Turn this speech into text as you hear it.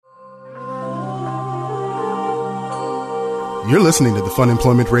You're listening to the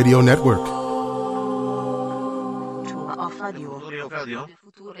Funemployment Radio Network. The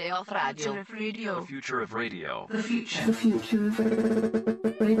future of radio. The future of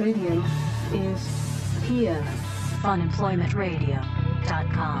radio is here.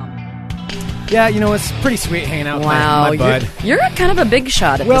 Funemploymentradio.com. Yeah, you know, it's pretty sweet hanging out with my bud. You're kind of a big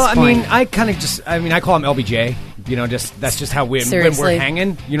shot at this point. Well, I call him LBJ. You know, that's just how when we're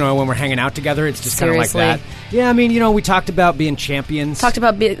hanging, when we're hanging out together, it's just kind of like that. Yeah, I mean, we talked about being champions. Talked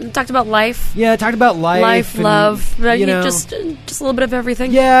about life. Yeah, talked about life. And, love. Just a little bit of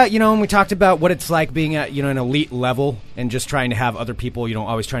everything. Yeah, and we talked about what it's like being at, an elite level and just trying to have other people,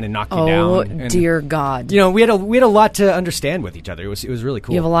 always trying to knock you down. Oh, dear God. We had a lot to understand with each other. It was really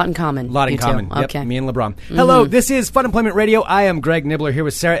cool. You have a lot in common. A lot in common. Yep, okay. Me and LeBron. Mm-hmm. Hello, this is Fun Employment Radio. I am Greg Nibbler here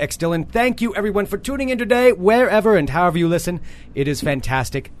with Sarah X. Dillon. Thank you, everyone, for tuning in today, wherever and however you listen. It is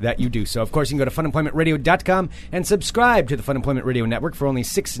fantastic that you do so. Of course, you can go to funemploymentradio.com and subscribe to the Fun Employment Radio Network for only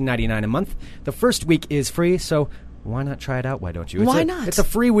 $6.99 a month. The first week is free, so why not try it out? Why don't you? Why not? It's a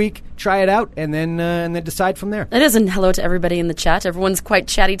free week. Try it out and then decide from there. It is, and hello to everybody in the chat. Everyone's quite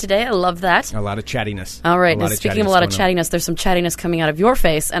chatty today. I love that. A lot of chattiness. All right. Now, speaking of a lot of chattiness, there's some chattiness coming out of your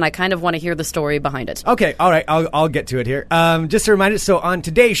face, and I kind of want to hear the story behind it. Okay. All right. I'll get to it here. Just a reminder, so on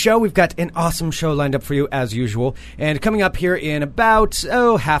today's show, we've got an awesome show lined up for you as usual. And coming up here in about,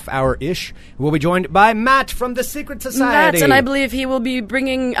 half hour-ish, we'll be joined by Matt from the Secret Society. Matt, and I believe he will be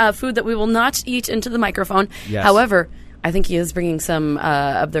bringing food that we will not eat into the microphone. Yes. However, I think he is bringing some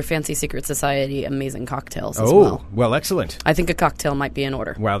of their fancy Secret Society amazing cocktails as well. Oh, well, excellent. I think a cocktail might be in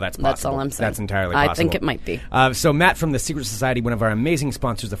order. Well, that's possible. That's all I'm saying. That's entirely possible. I think it might be. So Matt from the Secret Society, one of our amazing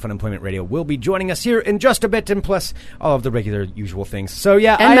sponsors of Fun Employment Radio, will be joining us here in just a bit, and plus all of the regular usual things. So,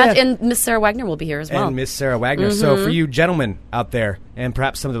 yeah. And Matt and Miss Sarah Wagner will be here as well. And Miss Sarah Wagner. Mm-hmm. So for you gentlemen out there, and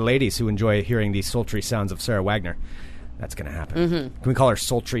perhaps some of the ladies who enjoy hearing the sultry sounds of Sarah Wagner, that's going to happen. Mm-hmm. Can we call her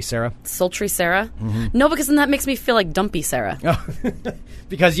Sultry Sarah? Sultry Sarah? Mm-hmm. No, because then that makes me feel like Dumpy Sarah. Oh.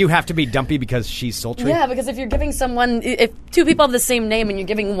 Because you have to be dumpy because she's sultry? Yeah, because if you're giving someone... If two people have the same name and you're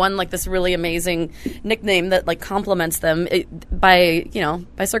giving one, like, this really amazing nickname that, like, complements them, by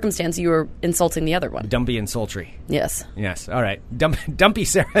circumstance, you are insulting the other one. Dumpy and sultry. Yes. Yes. All right. Dumpy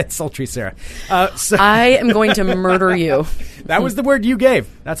Sarah and Sultry Sarah. I am going to murder you. That was the word you gave.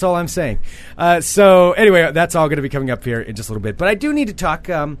 That's all I'm saying. So, anyway, that's all going to be coming up here in just a little bit. But I do need to talk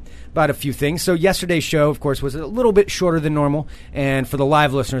about a few things. So yesterday's show, of course, was a little bit shorter than normal. And for the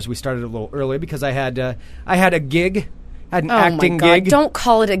live listeners, we started a little early because I had a gig, had an acting gig. Don't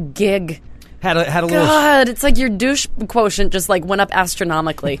call it a gig. Had a little. God, it's like your douche quotient just like went up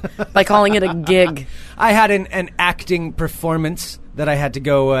astronomically by calling it a gig. I had an acting performance that I had to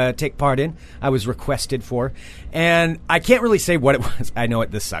go take part in. I was requested for. And I can't really say what it was. I know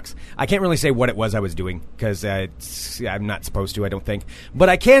this sucks. I can't really say what it was I was doing because I'm not supposed to, I don't think. But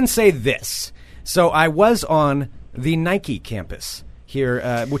I can say this. So I was on the Nike campus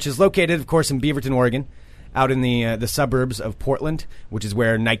here, which is located, of course, in Beaverton, Oregon, out in the suburbs of Portland, which is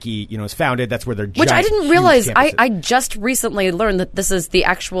where Nike, is founded. That's where they're giant, which I didn't realize. I just recently learned that this is the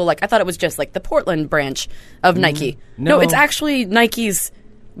actual, I thought it was just the Portland branch of Nike. No, it's actually Nike's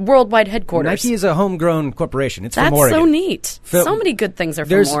worldwide headquarters. Nike is a homegrown corporation. It's from That's Oregon. so neat. So many good things are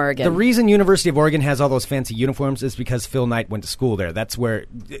from Oregon. The reason University of Oregon has all those fancy uniforms is because Phil Knight went to school there. That's where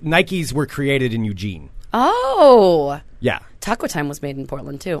Nikes were created in Eugene. Oh. Yeah. Taco Time was made in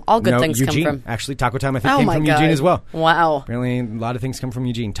Portland, too. All good things Eugene. come from... Actually, Taco Time, I think, came from Eugene as well. Wow. Apparently, a lot of things come from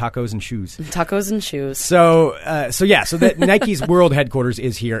Eugene. Tacos and shoes. Tacos and shoes. So that Nike's world headquarters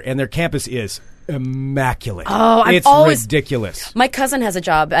is here, and their campus is immaculate. Oh, it's ridiculous. My cousin has a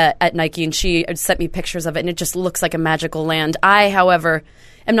job at Nike, and she sent me pictures of it, and it just looks like a magical land. I, however...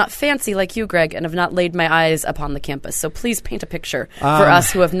 am not fancy like you, Greg, and have not laid my eyes upon the campus. So please paint a picture for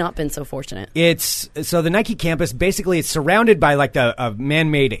us who have not been so fortunate. So the Nike campus, basically it's surrounded by a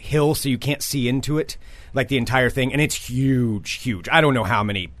man-made hill so you can't see into it, like the entire thing. And it's huge, huge. I don't know how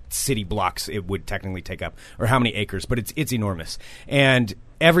many city blocks it would technically take up or how many acres, but it's enormous. And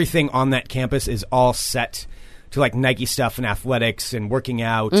everything on that campus is all set to Nike stuff and athletics and working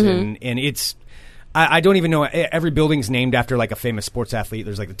out. Mm-hmm. And it's... I don't even know. Every building's named after a famous sports athlete.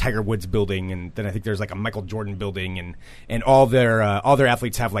 There's the Tiger Woods building, and then I think there's a Michael Jordan building, and all their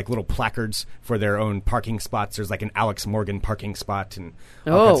athletes have little placards for their own parking spots. There's an Alex Morgan parking spot and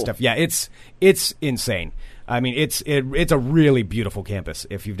all that stuff. Yeah, it's insane. I mean, it's a really beautiful campus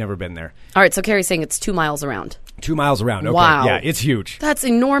if you've never been there. All right, so Carrie's saying it's 2 miles around. 2 miles around. Okay. Wow. Yeah, it's huge. That's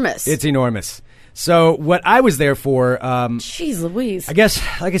enormous. It's enormous. So what I was there for, jeez Louise. I guess,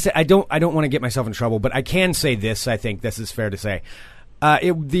 like I said, I don't want to get myself in trouble, but I can say this. I think this is fair to say.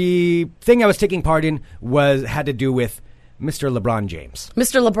 The thing I was taking part in had to do with Mr. LeBron James.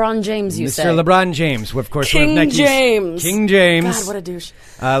 Mr. LeBron James, you say? Mr. LeBron James, of course. King one of Nike's, James. King James. God, what a douche.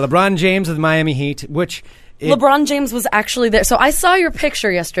 LeBron James of the Miami Heat, which... LeBron James was actually there. So I saw your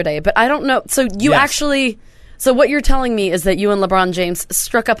picture yesterday, but I don't know. So you Yes. actually... So what you're telling me is that you and LeBron James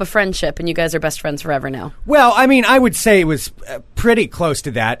struck up a friendship and you guys are best friends forever now. Well, I mean, I would say it was pretty close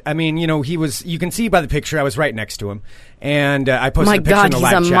to that. I mean, he was, you can see by the picture, I was right next to him. And I posted My a picture God, in the he's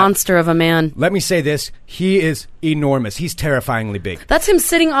live a chat. monster of a man. Let me say this. He is enormous. He's terrifyingly big. That's him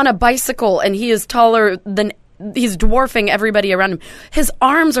sitting on a bicycle and he is taller than... He's dwarfing everybody around him. His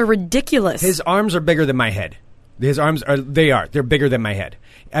arms are ridiculous. His arms are bigger than my head. His arms are, they're bigger than my head.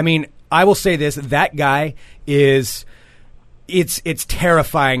 I mean, I will say this, that guy is... It's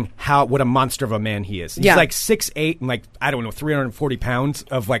terrifying what a monster of a man he is. He's like 6'8" and like, I don't know, 340 pounds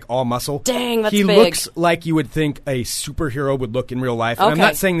of like all muscle. Dang, that's He big. looks like you would think a superhero would look in real life. And I'm Okay.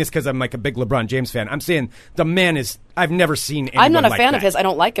 not saying this because I'm like a big LeBron James fan. I'm saying the man is, I've never seen anyone I'm not a like fan that. of his. I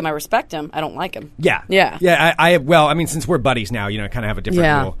don't like him. I respect him. I don't like him. Yeah. Yeah. Yeah, well, I mean, since we're buddies now, kind of have a different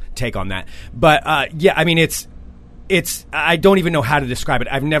little take on that. But, yeah, I mean, it's, I don't even know how to describe it.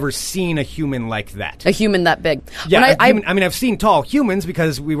 I've never seen a human like that. A human that big. Yeah, When I mean, I've seen tall humans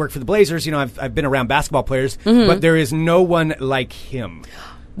because we work for the Blazers. I've been around basketball players, Mm-hmm. but there is no one like him.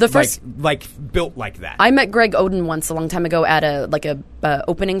 The first... like built like that. I met Greg Oden once a long time ago at a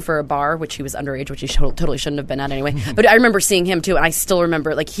opening for a bar, which he was underage, which he totally shouldn't have been at anyway. But I remember seeing him too, and I still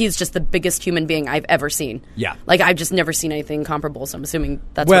remember he's just the biggest human being I've ever seen. Yeah. I've just never seen anything comparable. So I'm assuming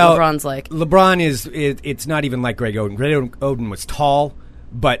that's well, what LeBron's like. LeBron is. It's not even like Greg Oden. Greg Oden was tall,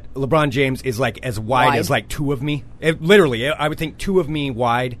 but LeBron James is like as wide as like two of me. Literally, I would think two of me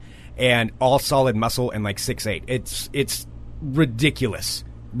wide and all solid muscle and like 6'8". It's ridiculous.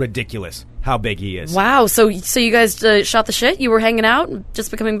 Ridiculous how big he is. Wow. So you guys shot the shit? You were hanging out,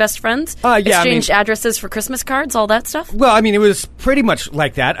 just becoming best friends? Yeah. Exchanged addresses for Christmas cards, all that stuff? Well, I mean, it was pretty much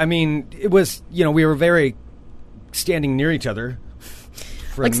like that. I mean, it was, we were very standing near each other.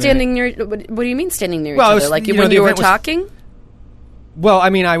 Like standing near... What do you mean standing near each Well, other? Like when you were talking? Well,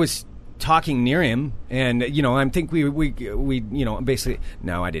 I mean, I was talking near him, and, I think we basically...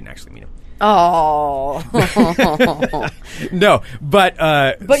 No, I didn't actually meet him. Oh. No,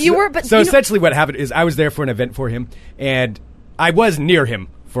 but you were. But so essentially, what happened is I was there for an event for him, and I was near him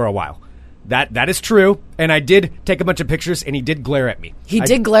for a while. That is true, and I did take a bunch of pictures, and he did glare at me. He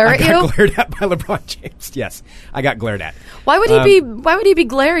did glare at you? I got glared at by LeBron James. Yes, I got glared at. Why would he be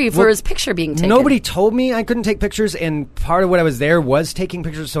glary for his picture being taken? Nobody told me I couldn't take pictures, and part of what I was there was taking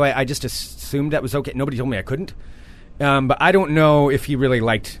pictures, so I just assumed that was okay. Nobody told me I couldn't, but I don't know if he really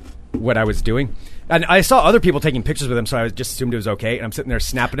liked what I was doing. And I saw other people taking pictures with him, so I just assumed it was okay. And I'm sitting there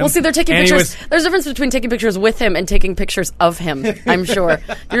snapping him. Well, see, they're taking pictures. There's a difference between taking pictures with him and taking pictures of him, I'm sure.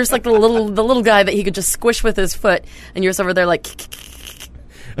 You're just like the little guy that he could just squish with his foot, and you're just over there like...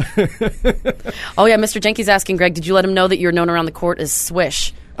 Oh, yeah, Mr. Jenke's asking, Greg, did you let him know that you're known around the court as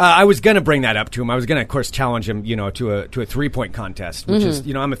Swish? I was going to bring that up to him. I was going to, of course, challenge him, to a 3-point contest, which is,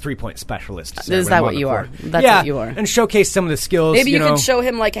 I'm a 3-point specialist. So Is that what you are? That's yeah, what you are. And showcase some of the skills. Maybe you could show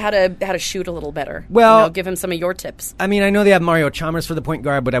him how to shoot a little better. Well, give him some of your tips. I mean, I know they have Mario Chalmers for the point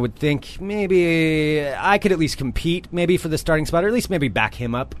guard, but I would think maybe I could at least compete, maybe for the starting spot, or at least maybe back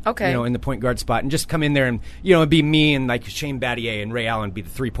him up. Okay. In the point guard spot, and just come in there and it'd be me and like Shane Battier and Ray Allen be the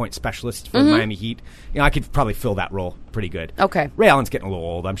 3-point specialists for the Miami Heat. I could probably fill that role pretty good. Okay. Ray Allen's getting a little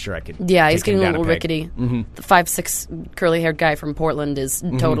old. I'm sure I could. Yeah, he's getting a down little peg. rickety. The 5'6" curly-haired guy from Portland is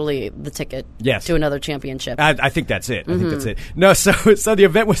totally the ticket to another championship. I think that's it. I think that's it. No, so the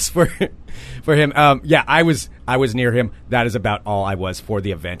event was for him. Yeah, I was near him. That is about all I was for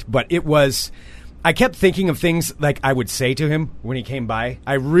the event. But it was. I kept thinking of things like I would say to him when he came by.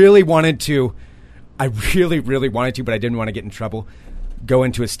 I really wanted to, but I didn't want to get in trouble. Go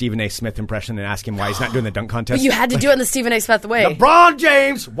into a Stephen A. Smith impression and ask him why he's not doing the dunk contest. But you had to do it in the Stephen A. Smith way. LeBron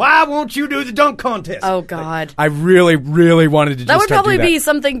James, why won't you do the dunk contest? Oh, God. I really, really wanted to That would start probably doing be that.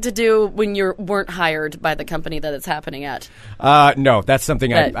 something to do when you weren't hired by the company that it's happening at. No, that's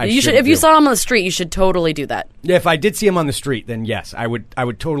something I you should. If you saw him on the street, you should totally do that. Yeah, if I did see him on the street, then yes, I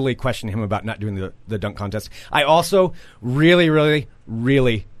would totally question him about not doing the dunk contest. I also really, really,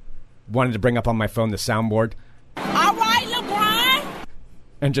 really wanted to bring up on my phone the soundboard. All right, LeBron.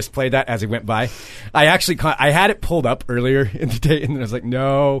 And just play that as he went by. I actually I had it pulled up earlier in the day, and then I was like,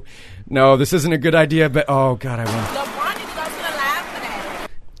 no, this isn't a good idea. But oh God, I won. LeBron needs to go to the lab for that.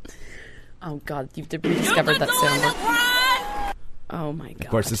 Oh God, you've rediscovered that soundboard. LeBron. Oh my God. Of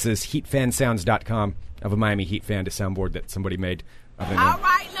course, this is heatfansounds.com of a Miami Heat fan to soundboard that somebody made. All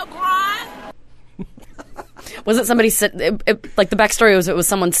right, LeBron. Was it somebody like the backstory was it was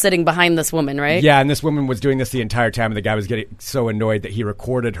someone sitting behind this woman, right? Yeah, and this woman was doing this the entire time, and the guy was getting so annoyed that he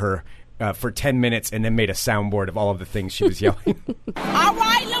recorded her for 10 minutes and then made a soundboard of all of the things she was yelling. All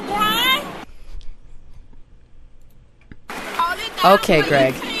right, LeBron. Hold it down, Okay,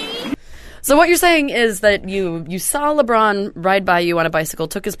 Greg. please. So what you're saying is that you saw LeBron ride by you on a bicycle,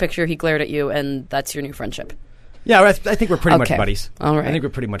 took his picture, he glared at you, and that's your new friendship. Yeah, I think we're pretty much Okay. buddies. All right. I think we're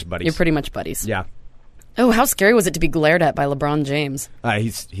pretty much buddies. You're pretty much buddies. Yeah. Oh, how scary was it to be glared at by LeBron James?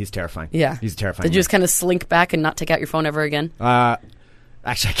 He's terrifying. Yeah. He's terrifying. Did you just kind of slink back and not take out your phone ever again?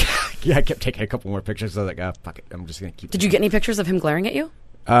 Actually, I kept taking a couple more pictures. So I was like, fuck it. I'm just going to keep Did you get any pictures of him glaring at you?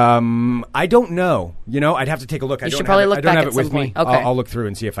 I don't know. I'd have to take a look. You should probably look I don't back have at it with some me. point. Okay. I'll look through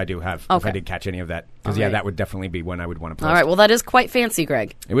and see if I do have. If Okay. I did catch any of that. Because, All right. that would definitely be one I would want to post. All right, well, that is quite fancy,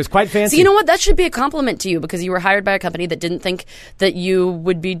 Greg. It was quite fancy. So you know what? That should be a compliment to you because you were hired by a company that didn't think that you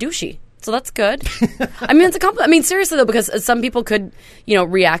would be douchey. So that's good. I mean, it's a compliment. I mean, seriously though, because some people could,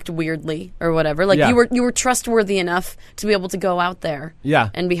 react weirdly or whatever. Like Yeah. you were trustworthy enough to be able to go out there,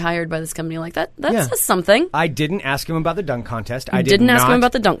 and be hired by this company like that. That says something. I didn't ask him about the dunk contest. I didn't ask him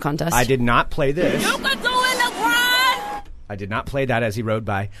about the dunk contest. I did not play this. You can do it, LeBron. I did not play that as he rode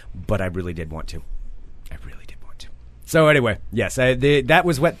by, but I really did want to. So anyway, yes, that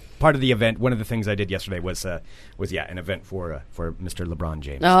was what part of the event. One of the things I did yesterday was an event for Mr. LeBron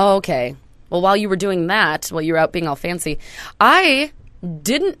James. Oh, okay. Well, while you were doing that, while you were out being all fancy, I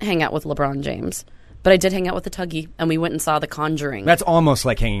didn't hang out with LeBron James, but I did hang out with the Tuggy, and we went and saw The Conjuring. That's almost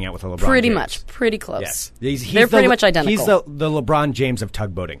like hanging out with a LeBron pretty James. much, pretty close. Yes. They're pretty much identical. He's the LeBron James of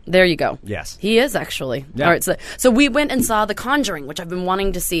tugboating. There you go. Yes. He is, actually. Yeah. All right, so we went and saw The Conjuring, which I've been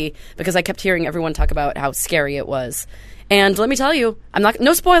wanting to see because I kept hearing everyone talk about how scary it was. And let me tell you,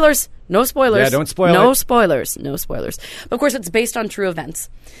 no spoilers. No spoilers. Yeah, don't spoil No it. spoilers. No spoilers. But of course, it's based on true events.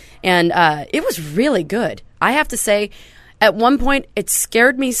 And it was really good. I have to say, at one point, it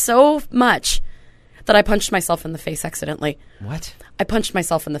scared me so much that I punched myself in the face accidentally. What? I punched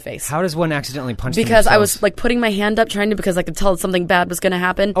myself in the face. How does one accidentally punch Because I themselves? was like putting my hand up because I could tell something bad was going to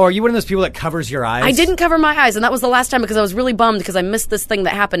happen. Oh, are you one of those people that covers your eyes? I didn't cover my eyes, and that was the last time because I was really bummed because I missed this thing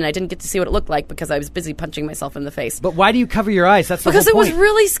that happened and I didn't get to see what it looked like because I was busy punching myself in the face. But why do you cover your eyes? That's the Because whole it was point.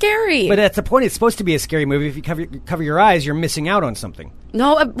 really scary. But that's the point. It's supposed to be a scary movie. If you cover your eyes, you're missing out on something.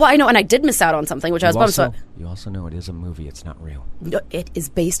 No, well, I know, and I did miss out on something, which I was bummed. You also know it is a movie. It's not real. No, it is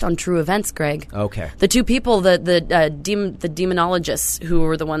based on true events, Greg. Okay. The two people, the demonologists who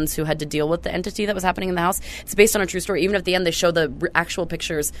were the ones who had to deal with the entity that was happening in the house, it's based on a true story. Even at the end, they show the actual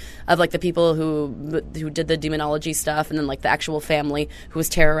pictures of like the people who did the demonology stuff, and then like the actual family who was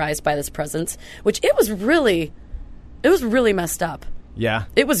terrorized by this presence. Which it was really messed up. Yeah.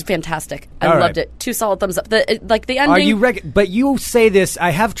 It was fantastic. I All loved right. it. 2 solid thumbs up. The ending. Are you but you say this,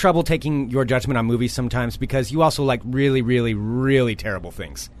 I have trouble taking your judgment on movies sometimes because you also like really, really, really terrible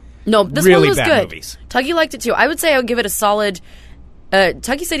things. No, this really one was bad good. movies. Tuggy liked it too. I would say I would give it a solid.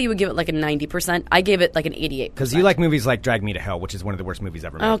 Tuggy said he would give it like a 90%. I gave it like an 88%. Because you like movies like Drag Me to Hell, which is one of the worst movies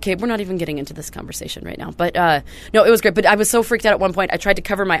ever made. Okay, we're not even getting into this conversation right now. But no, it was great. But I was so freaked out at one point. I tried to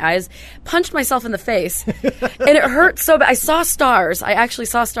cover my eyes, punched myself in the face, and it hurt so bad. I saw stars. I actually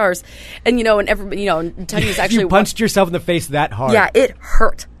saw stars, and and Tuggy's actually You punched yourself in the face that hard. Yeah, it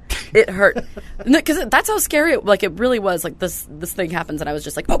hurt. It hurt because that's how scary it really was. Like this thing happens, and I was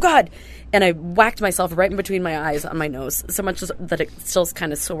just like, "Oh God!" And I whacked myself right in between my eyes on my nose, so much that it still is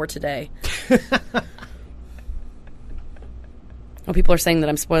kind of sore today. Oh, people are saying that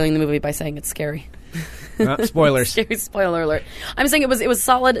I'm spoiling the movie by saying it's scary. Spoilers. Scary spoiler alert. I'm saying it was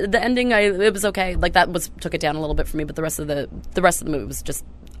solid. The ending, it was okay. Like that took it down a little bit for me, but the rest of the movie was just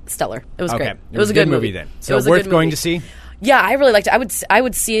stellar. It was Okay. great. It was a good movie then. It So was a worth good going movie. to see? Yeah, I really liked it. I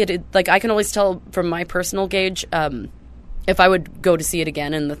would see it. Like I can always tell from my personal gauge if I would go to see it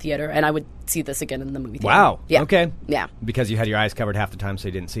again in the theater, and I would see this again in the movie theater. Wow. Yeah. Okay. Yeah. Because you had your eyes covered half the time, so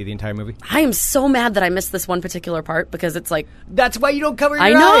you didn't see the entire movie? I am so mad that I missed this one particular part because it's like That's why you don't cover your I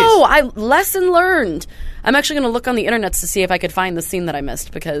eyes. know. Lesson learned. I'm actually going to look on the internet to see if I could find the scene that I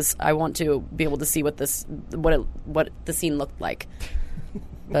missed because I want to be able to see what the scene looked like.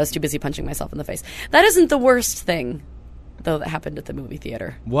 But I was too busy punching myself in the face. That isn't the worst thing, though, that happened at the movie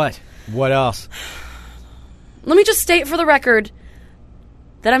theater. What? What else? Let me just state for the record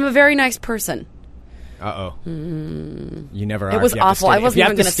that I'm a very nice person. Uh-oh. You never are. It was if you have to awful. state I it. wasn't If you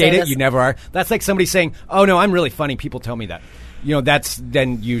have even to gonna state say it, this. you never are. That's like somebody saying, "Oh no, I'm really funny." People tell me that.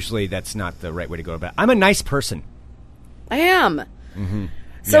 Then usually that's not the right way to go about it. I'm a nice person. I am. Yeah,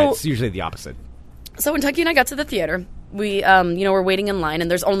 So it's usually the opposite. So when Tucky and I got to the theater, we, we're waiting in line,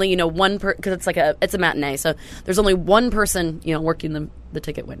 and there's only, one because it's a matinee, so there's only one person, working the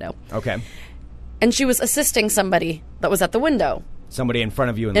ticket window. Okay. and she was assisting somebody that was at the window. Somebody in front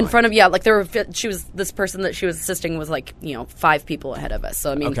of you in front of, this person that she was assisting was 5 people ahead of us.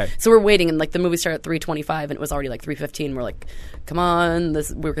 So I mean, so we're waiting, and the movie started at 3:25, and it was already 3:15. We're like, come on,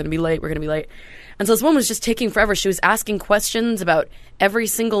 we're gonna be late. And so this woman was just taking forever. She was asking questions about every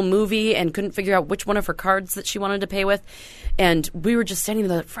single movie and couldn't figure out which one of her cards that she wanted to pay with. And we were just standing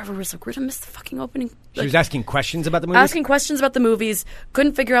there forever. We were like, we're going to miss the fucking opening. She was asking questions about the movies? Asking questions about the movies.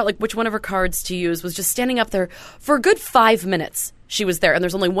 Couldn't figure out which one of her cards to use. Was just standing up there for a good 5 minutes. She was there, and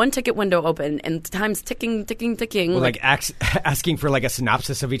there's only one ticket window open, and time's ticking. Well, asking for a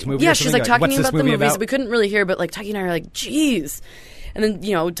synopsis of each movie. Yeah, or she's something? Talking about the movies. About? We couldn't really hear, but Tucky and I are geez. And then,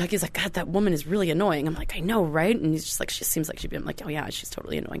 Tucky's like, God, that woman is really annoying. I'm like, I know, right? And he's just she seems like she'd be. I'm like, oh yeah, she's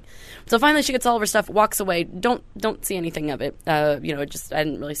totally annoying. So finally she gets all of her stuff, walks away. Don't see anything of it. I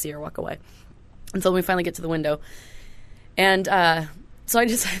didn't really see her walk away. And so we finally get to the window. And so I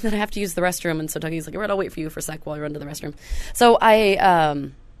decided that I have to use the restroom. And so Tucky's like, all right, I'll wait for you for a sec while I run to the restroom. So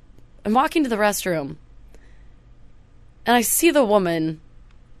I'm walking to the restroom. And I see the woman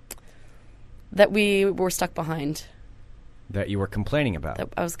that we were stuck behind. That you were complaining about. That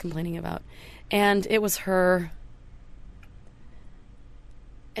I was complaining about. And it was her.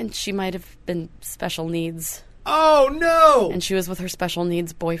 And she might have been special needs. Oh, no! And she was with her special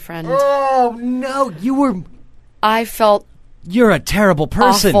needs boyfriend. Oh, no. I felt... You're a terrible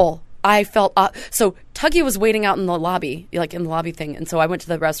person. Awful. I felt... so Tuggy was waiting out in the lobby, in the lobby thing. And so I went to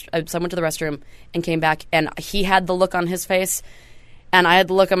the restroom and came back. And he had the look on his face. And I had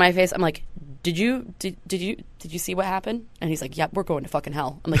the look on my face. I'm like... Did you see what happened? And he's like, yep, we're going to fucking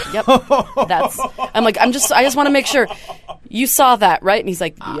hell. I'm like, yep, I'm like, I just want to make sure you saw that, right? And he's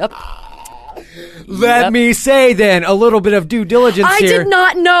like, yep. Let me say then, a little bit of due diligence here. I did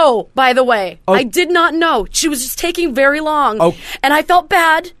not know, by the way. Oh. I did not know. She was just taking very long. Oh. And I felt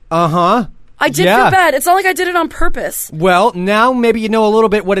bad. Uh-huh. I did feel bad. It's not like I did it on purpose. Well, now maybe you know a little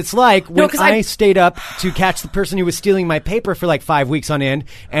bit what it's like when I stayed up to catch the person who was stealing my paper for 5 weeks on end,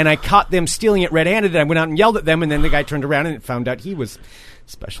 and I caught them stealing it red-handed, and I went out and yelled at them, and then the guy turned around and found out he was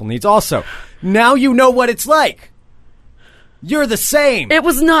special needs also. Now you know what it's like. You're the same. It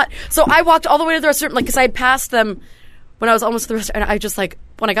was not. So I walked all the way to the restroom, because I had passed them when I was almost to the restroom, and I just,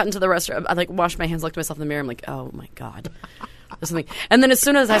 when I got into the restroom, I, washed my hands, looked at myself in the mirror, I'm like, oh, my God. Or something. And then as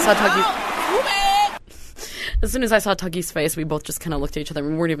soon as I saw Tuggy's face, we both just kind of looked at each other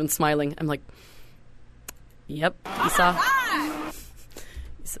and we weren't even smiling. I'm like, yep, you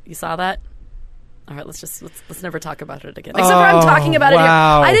saw that? All right, let's never talk about it again. Except for I'm talking about it here.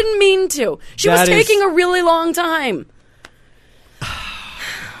 I didn't mean to. She was taking a really long time.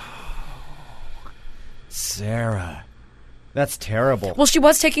 Sarah. That's terrible. Well, she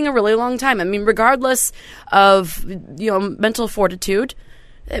was taking a really long time. I mean, regardless of mental fortitude,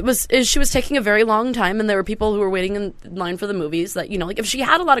 she was taking a very long time, and there were people who were waiting in line for the movies. That if she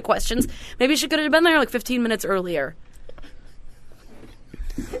had a lot of questions, maybe she could have been there 15 minutes earlier.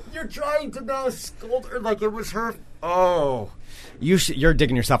 You're trying to now scold her like it was her. Oh, you're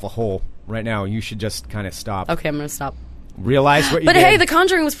digging yourself a hole right now. You should just kind of stop. Okay, I'm going to stop. Realize what you did. But hey, The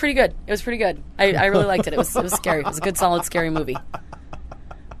Conjuring was pretty good. It was pretty good. I really liked it. It was scary. It was a good, solid, scary movie.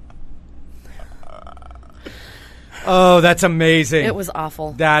 Oh, that's amazing. It was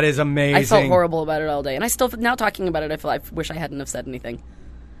awful. That is amazing. I felt horrible about it all day. And I still, now talking about it, I wish I hadn't have said anything.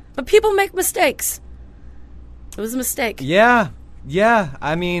 But people make mistakes. It was a mistake. Yeah.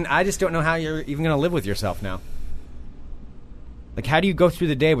 I mean, I just don't know how you're even going to live with yourself now. How do you go through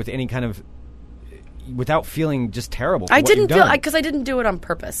the day with any kind of... without feeling just terrible for I what didn't you've done? because I didn't do it on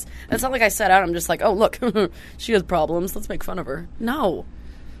purpose. It's not like I set out, I'm just like, oh, look, she has problems, let's make fun of her. No.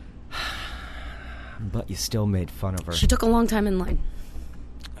 But you still made fun of her. She took a long time in line.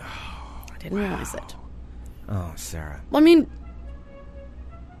 I didn't realize it. Oh, Sarah. Well, I mean...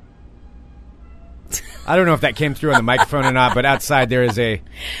 I don't know if that came through on the microphone or not, but outside there's a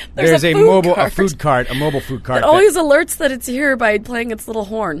mobile food cart. It always alerts that it's here by playing its little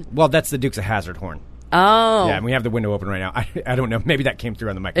horn. Well, that's the Dukes of Hazzard horn. Oh. Yeah, and we have the window open right now. I don't know. Maybe that came through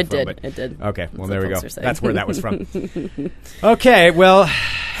on the microphone. It did. Okay, well, there we go. That's where that was from. Okay, well,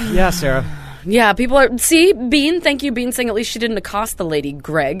 yeah, Sarah. Yeah, people are... See, Bean, thank you, Bean, saying at least she didn't accost the lady,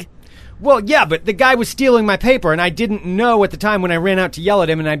 Greg. Well, yeah, but the guy was stealing my paper, and I didn't know at the time when I ran out to yell at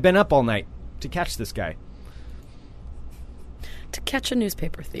him, and I'd been up all night to catch this guy. To catch a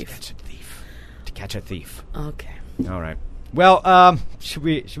newspaper thief. To catch a thief. Okay. All right. Well, should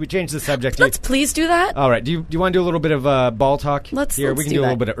we change the subject? Let's please do that. All right. Do you want to do a little bit of ball talk? We can do a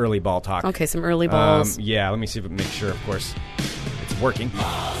little bit of early ball talk. Okay, some early balls. Yeah. Let me see if make sure. Of course, it's working.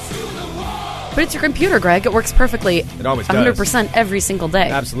 But it's your computer, Greg. It works perfectly. It always does. 100% every single day.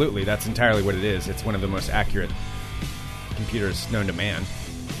 Absolutely. That's entirely what it is. It's one of the most accurate computers known to man.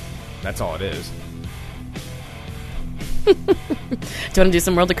 That's all it is. Do you want to do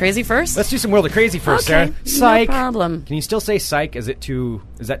some World of Crazy first? Let's do some World of Crazy first, Okay, Sarah. Psych. no problem. Can you still say psych? Is that too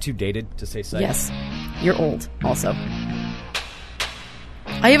dated to say psych? Yes. You're old, also.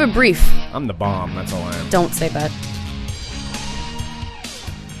 I have a brief. I'm the bomb. That's all I am. Don't say that.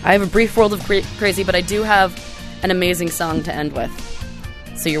 I have a brief World of Crazy, but I do have an amazing song to end with.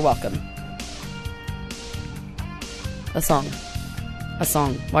 So you're welcome. A song.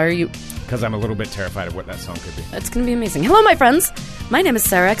 Why are you... Because I'm a little bit terrified of what that song could be. It's going to be amazing. Hello, my friends. My name is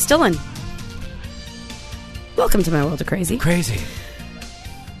Sarah X. Dillon. Welcome to my World of Crazy. Crazy.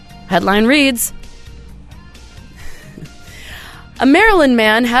 Headline reads... A Maryland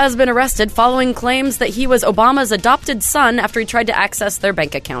man has been arrested following claims that he was Obama's adopted son after he tried to access their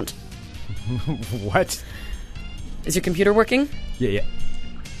bank account. What? Is your computer working? Yeah.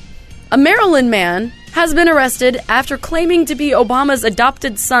 A Maryland man has been arrested after claiming to be Obama's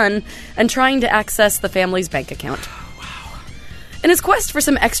adopted son and trying to access the family's bank account. Wow. In his quest for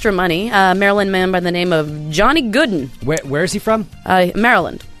some extra money, a Maryland man by the name of Johnny Gooden. Where is he from?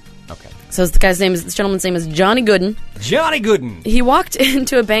 Maryland. Okay. So this gentleman's name is Johnny Gooden. Johnny Gooden. He walked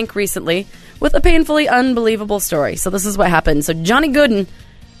into a bank recently with a painfully unbelievable story. So this is what happened. So Johnny Gooden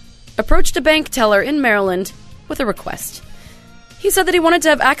approached a bank teller in Maryland with a request. He said that he wanted to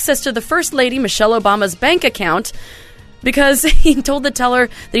have access to the First Lady Michelle Obama's bank account because he told the teller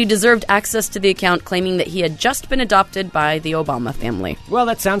that he deserved access to the account, claiming that he had just been adopted by the Obama family. Well,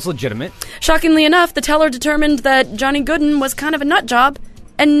 that sounds legitimate. Shockingly enough, the teller determined that Johnny Gooden was kind of a nut job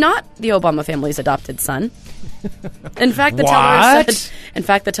and not the Obama family's adopted son. In fact,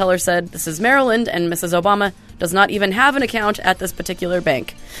 the teller said, "This is Maryland, and Mrs. Obama does not even have an account at this particular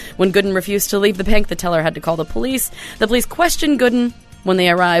bank." When Gooden refused to leave the bank, the teller had to call the police. The police questioned Gooden when they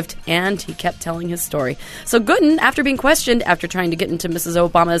arrived, and he kept telling his story. So Gooden, after being questioned, after trying to get into Mrs.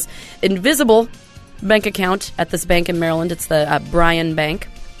 Obama's invisible bank account at this bank in Maryland, it's the Bryan Bank,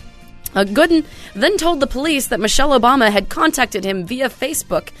 Gooden then told the police that Michelle Obama had contacted him via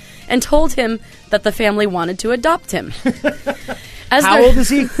Facebook and told him that the family wanted to adopt him. How old is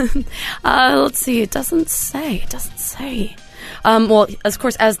he? Let's see. It doesn't say. Well, of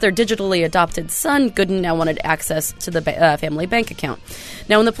course, as their digitally adopted son, Gooden now wanted access to the family bank account.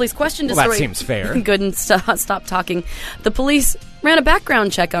 Now, when the police questioned his story... that seems fair. Gooden stopped talking. The police ran a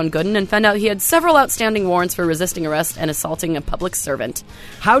background check on Gooden and found out he had several outstanding warrants for resisting arrest and assaulting a public servant.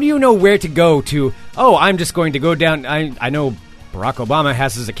 How do you know where to go to, I'm just going to go down... I know Barack Obama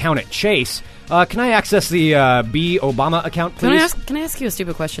has his account at Chase. Can I access the B. Obama account, please? Can I ask you a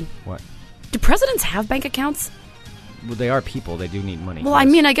stupid question? What? Do presidents have bank accounts? Well, they are people. They do need money. Well,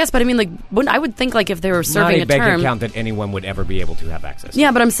 yes. I guess, but I would think, if they were serving Not a bank term, account that anyone would ever be able to have access to.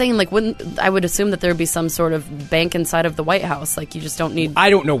 Yeah, but I'm saying, I would assume that there would be some sort of bank inside of the White House. You just don't need... I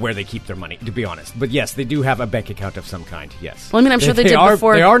don't know where they keep their money, to be honest. But yes, they do have a bank account of some kind, yes. Well, I'm sure they did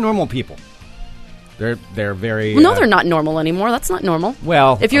before... They are normal people. They're very... Well, no, they're not normal anymore. That's not normal.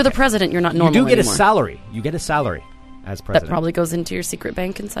 Well, if you're the president, you're not normal anymore. You do get anymore. a salary. You get a salary as president. That probably goes into your secret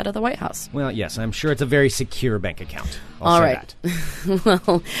bank inside of the White House. Well, yes, I'm sure it's a very secure bank account. All right.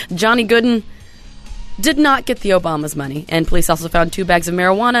 Well, Johnny Gooden did not get the Obama's money, and police also found 2 bags of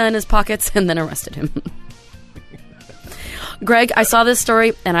marijuana in his pockets and then arrested him. Greg, I saw this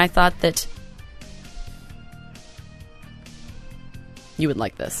story, and I thought that you would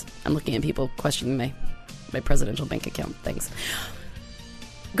like this. I'm looking at people questioning my presidential bank account things.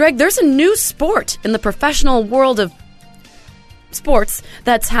 Greg, there's a new sport in the professional world of sports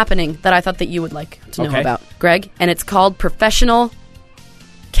that's happening that I thought that you would like to know about, Greg, and it's called professional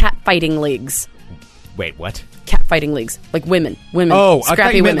catfighting leagues. Wait, what? Catfighting leagues, women, scrappy I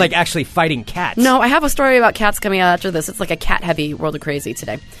thought you women. meant actually fighting cats. No, I have a story about cats coming out after this. It's a cat-heavy World of Crazy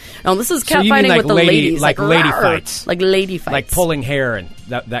today. No, this is catfighting with the ladies, lady fights, like lady fights, like pulling hair and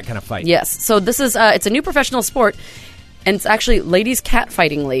that kind of fight. Yes, so this is it's a new professional sport. And it's actually ladies'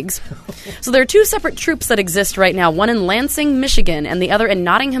 catfighting leagues. So there are 2 separate troops that exist right now, one in Lansing, Michigan, and the other in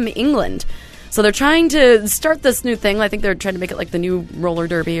Nottingham, England. So they're trying to start this new thing. I think they're trying to make it the new roller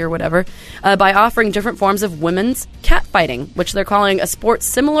derby or whatever, by offering different forms of women's catfighting, which they're calling a sport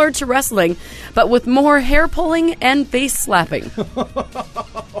similar to wrestling, but with more hair pulling and face slapping.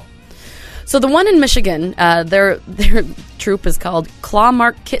 So the one in Michigan, their troop is called Claw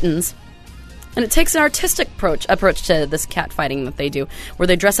Mark Kittens. And it takes an artistic approach to this catfighting that they do, where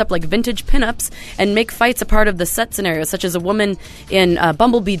they dress up like vintage pinups and make fights a part of the set scenario, such as a woman in a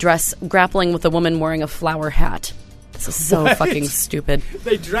bumblebee dress grappling with a woman wearing a flower hat. This is so fucking stupid.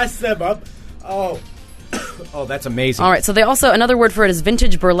 They dress them up Oh, that's amazing. All right, so they also, another word for it is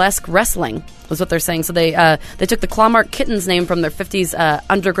vintage burlesque wrestling, is what they're saying. So they took the Clawmark Kittens name from their 50s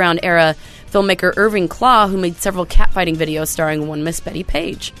underground era filmmaker Irving Claw, who made several catfighting videos starring one Miss Betty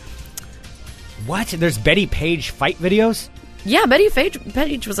Page. What? There's Betty Page fight videos? Yeah, Betty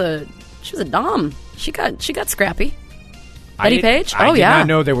Page was a dom. She got scrappy. Betty Page? I did not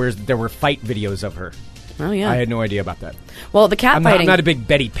know there were fight videos of her. Oh, yeah. I had no idea about that. Well, the catfighting... I'm not a big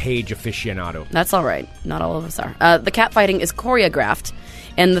Betty Page aficionado. That's all right. Not all of us are. The catfighting is choreographed,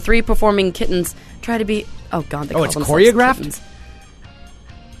 and the 3 performing kittens try to be... Oh, God, they call it's themselves choreographed? kittens.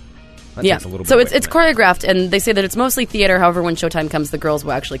 That Yeah, takes a little so bit it's away from choreographed, and they say that it's mostly theater. However, when showtime comes, the girls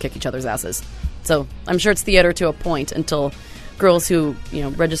will actually kick each other's asses. So I'm sure it's theater to a point until girls who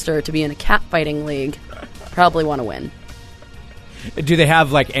register to be in a catfighting league probably want to win. it. Do they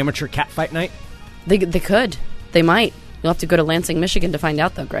have, like, amateur catfight night? They could. They might. You'll have to go to Lansing, Michigan to find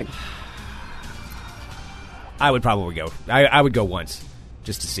out, though, Greg. I would probably go. I would go once,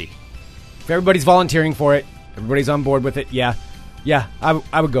 just to see. If everybody's volunteering for it, everybody's on board with it, yeah,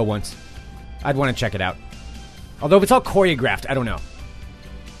 I would go once. I'd want to check it out. Although if it's all choreographed, I don't know.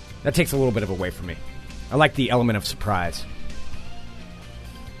 That takes a little bit of away from me. I like the element of surprise.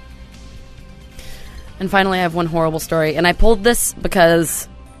 And finally, I have one horrible story. And I pulled this because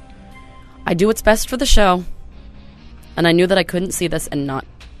I do what's best for the show. And I knew that I couldn't see this and not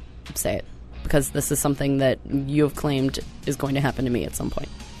say it. Because this is something that you have claimed is going to happen to me at some point.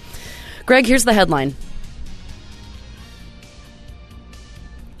 Greg, here's the headline.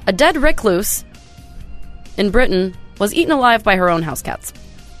 A dead recluse in Britain was eaten alive by her own house cats.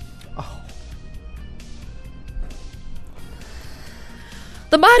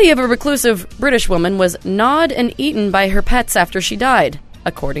 The body of a reclusive British woman was gnawed and eaten by her pets after she died,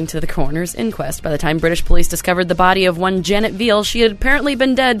 according to the coroner's inquest. By the time British police discovered the body of one Janet Veal, she had apparently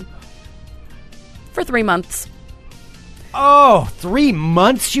been dead for 3 months. Oh, 3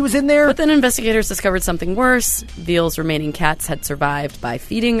 months she was in there? But then investigators discovered something worse. Veal's remaining cats had survived by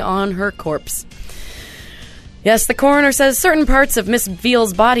feeding on her corpse. Yes, the coroner says certain parts of Miss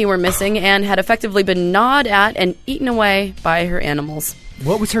Veal's body were missing and had effectively been gnawed at and eaten away by her animals.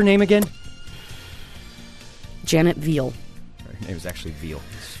 What was her name again? Janet Veal. Her name was actually Veal.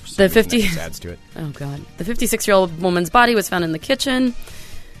 The 50 adds to it. Oh God. The 56-year-old woman's body was found in the kitchen.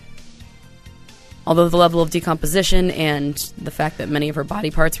 Although the level of decomposition and the fact that many of her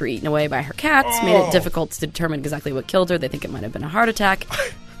body parts were eaten away by her cats made it difficult to determine exactly what killed her. They think it might have been a heart attack.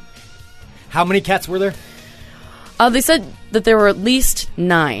 How many cats were there? They said that there were at least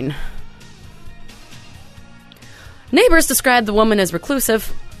 9. Neighbors described the woman as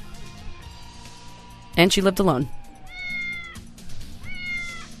reclusive, and she lived alone.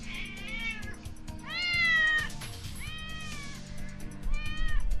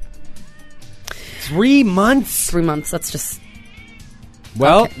 Three months? 3 months, that's just...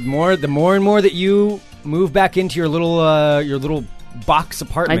 Well, okay. the more and more that you move back into your little box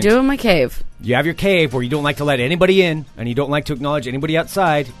apartment. I do in my cave. You have your cave where you don't like to let anybody in, and you don't like to acknowledge anybody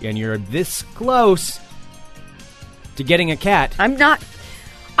outside, and you're this close to getting a cat.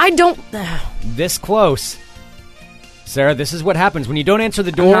 This close. Sarah, this is what happens when you don't answer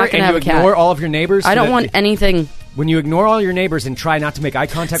the door and you ignore all of your neighbors. I don't want anything. When you ignore all your neighbors and try not to make eye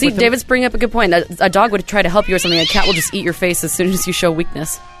contact with them. See, David's bringing up a good point. A dog would try to help you or something. A cat will just eat your face as soon as you show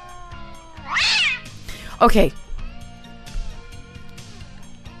weakness. Okay.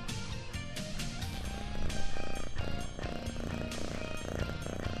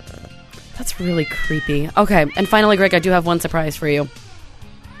 That's really creepy. Okay, and finally, Greg, I do have one surprise for you.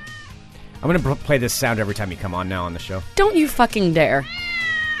 I'm going to play this sound every time you come on now on the show. Don't you fucking dare.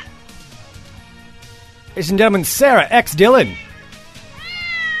 Ladies and gentlemen, Sarah X. Dillon.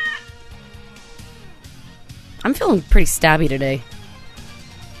 I'm feeling pretty stabby today.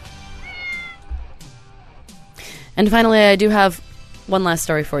 And finally, I do have one last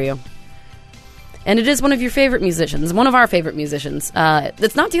story for you. And it is one of your favorite musicians. One of our favorite musicians.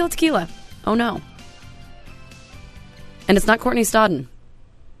 It's not Tila Tequila. Oh, no. And it's not Courtney Stodden.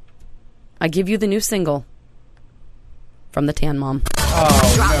 I give you the new single from the Tan Mom.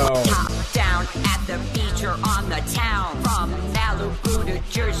 Oh, no. Top down at the beach or on the town. From Malibu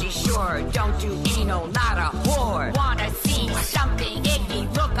to Jersey Shore. Don't do anal, not a whore. Wanna see something icky?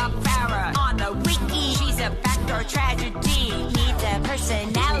 Look up Farrah on the wiki. She's a backdoor tragedy. Needs a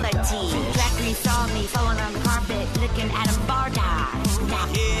personality. Zachary saw me falling on the carpet, looking at him bar die.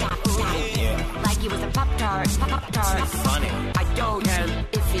 Like he was a Pop-Tart. Funny. I don't know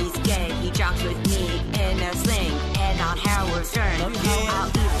if he's gay. He jogs with me in a sling. And on Howard Stern, I'll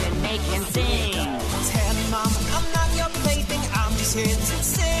even make him sing. Tell me, Mama, I'm not your plaything. I'm just here to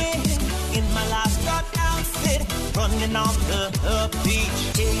sing. In my Standing on the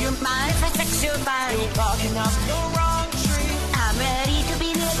beach. Do you mind if I sex your body? Barking up the wrong tree. I'm ready to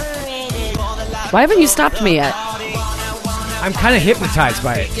be liberated. Why haven't you stopped me yet? I'm kind of hypnotized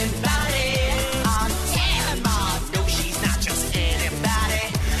by it.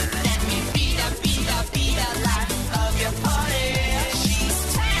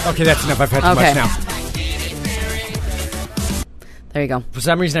 Okay, that's enough. I've had too much now. There you go. For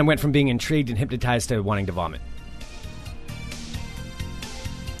some reason, I went from being intrigued and hypnotized to wanting to vomit.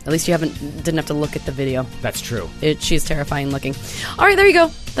 At least you didn't have to look at the video. That's true. She's terrifying looking. All right, there you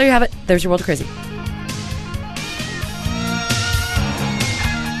go. There you have it. There's your World of Crazy.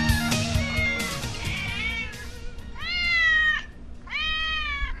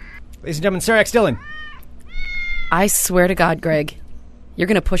 Ladies and gentlemen, Sarah X. Dillon. I swear to God, Greg, you're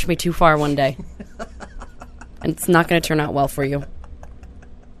going to push me too far one day. And it's not going to turn out well for you.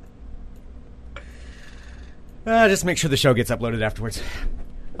 Just make sure the show gets uploaded afterwards.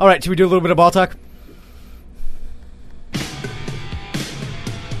 All right, should we do a little bit of ball talk?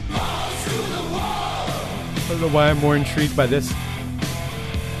 I don't know why I'm more intrigued by this.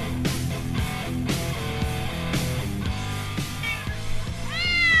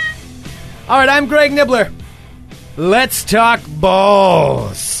 All right, I'm Greg Nibbler. Let's talk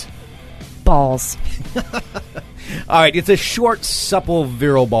balls. Balls. All right, it's a short, supple,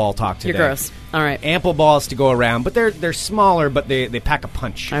 virile ball talk today. You're gross. All right. Ample balls to go around, but they're smaller, but they pack a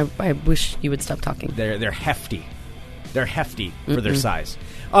punch. I wish you would stop talking. They're hefty. They're hefty for their size.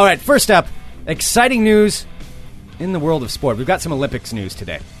 All right, first up, exciting news in the world of sport. We've got some Olympics news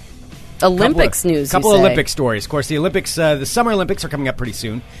today. Olympics news, couple of Olympic stories. Of course, the Olympics, the Summer Olympics are coming up pretty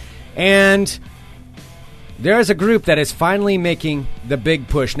soon. And there's a group that is finally making the big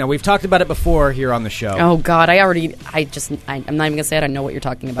push. Now, we've talked about it before here on the show. Oh, God. I'm not even going to say it. I know what you're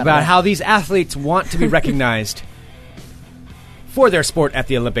talking about. About how these athletes want to be recognized for their sport at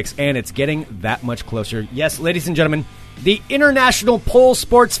the Olympics, and it's getting that much closer. Yes, ladies and gentlemen, the International Pole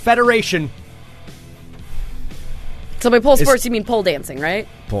Sports Federation. So by pole sports, you mean pole dancing, right?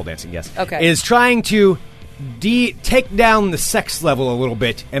 Pole dancing, yes. Okay. Is trying to take down the sex level a little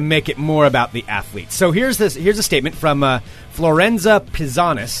bit and make it more about the athletes. So here's a statement from Florenza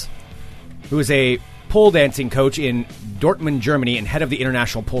Pizanis, who is a pole dancing coach in Dortmund, Germany, and head of the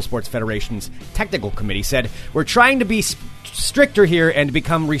International Pole Sports Federation's technical committee, said, "We're trying to be stricter here and to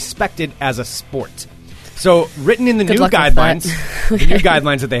become respected as a sport." So written in the new guidelines, the new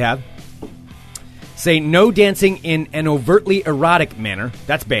guidelines that they have, say no dancing in an overtly erotic manner.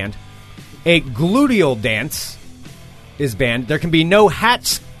 That's banned. A gluteal dance is banned. There can be no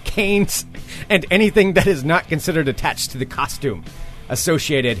hats, canes, and anything that is not considered attached to the costume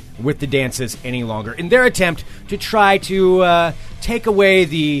associated with the dances any longer, in their attempt to try to take away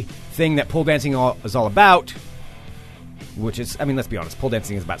the thing that pole dancing is all about, which is, I mean, let's be honest, pole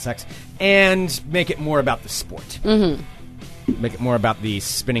dancing is about sex, and make it more about the sport. Mm-hmm. Make it more about the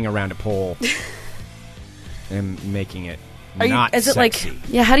spinning around a pole and making it sexy.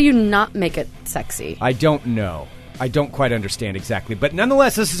 How do you not make it sexy? I don't know. I don't quite understand exactly. But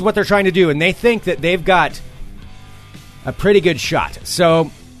nonetheless, this is what they're trying to do, and they think that they've got a pretty good shot.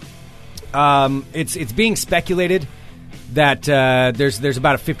 So it's being speculated that there's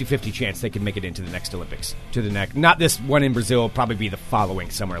about a 50-50 chance they can make it into the next Olympics. Not this one in Brazil, probably be the following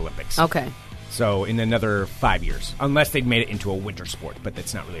Summer Olympics. Okay. So in another 5 years, unless they'd made it into a winter sport, but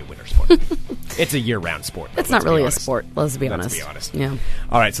that's not really a winter sport. It's a year-round sport. It's not really a sport, let's be honest. Let's be honest. Yeah.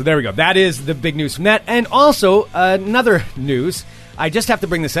 All right, so there we go. That is the big news from that. And also, another news, I just have to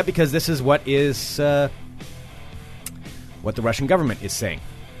bring this up because this is what the Russian government is saying.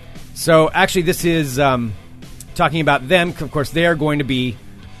 So actually, this is talking about them. Of course, they are going to be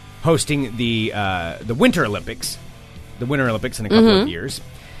hosting the Winter Olympics. The Winter Olympics in a couple of years.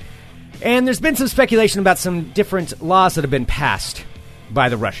 And there's been some speculation about some different laws that have been passed by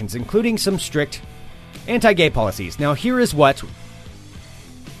the Russians, including some strict anti-gay policies. Now, here is what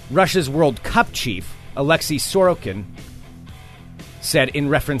Russia's World Cup chief, Alexei Sorokin, said in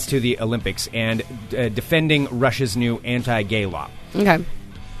reference to the Olympics and defending Russia's new anti-gay law. Okay.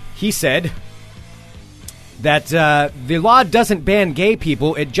 He said that the law doesn't ban gay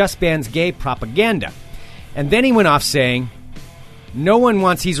people, it just bans gay propaganda. And then he went off saying, no one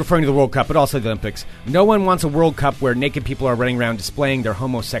wants, he's referring to the World Cup, but also the Olympics, no one wants a World Cup where naked people are running around displaying their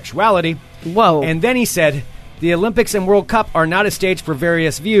homosexuality. Whoa. And then he said, the Olympics and World Cup are not a stage for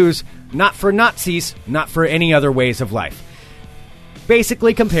various views, not for Nazis, not for any other ways of life.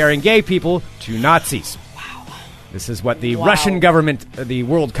 Basically comparing gay people to Nazis. Wow. This is what the Russian government, the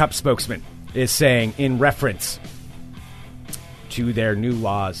World Cup spokesman, is saying in reference to their new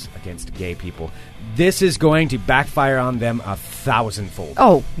laws against gay people. this is going to backfire on them 1,000-fold.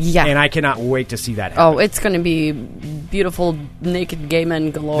 Oh, yeah. And I cannot wait to see that happen. Oh, it's going to be beautiful naked gay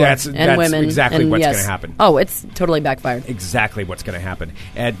men galore That's women. exactly and what's yes. going to happen. Oh, it's totally backfired. Exactly what's going to happen.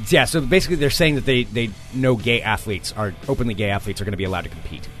 And yeah, so basically they're saying that they know openly gay athletes are going to be allowed to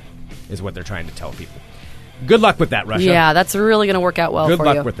compete, is what they're trying to tell people. Good luck with that, Russia. Yeah, that's really going to work out well for you. Good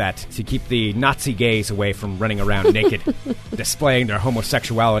luck with that, to keep the Nazi gays away from running around naked, displaying their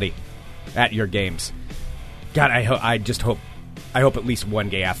homosexuality at your games. God, I just hope at least one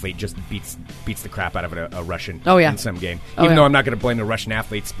gay athlete just beats the crap out of a Russian in some game. Even though I'm not going to blame the Russian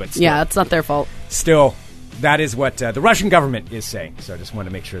athletes, but still, yeah, it's not their fault. Still, that is what the Russian government is saying. So I just want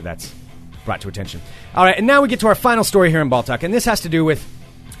to make sure that's brought to attention. All right, and now we get to our final story here in Ball Talk, and this has to do with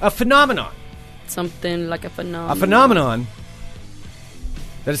a phenomenon. Something like a phenomenon. A phenomenon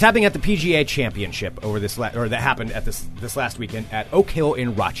that is happening at the PGA Championship that happened at this last weekend at Oak Hill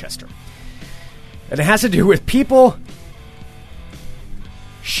in Rochester. And it has to do with people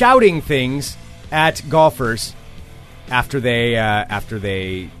shouting things at golfers after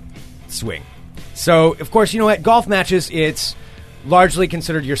they swing. So, of course, at golf matches, it's largely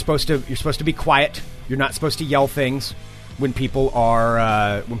considered you're supposed to be quiet. You're not supposed to yell things when people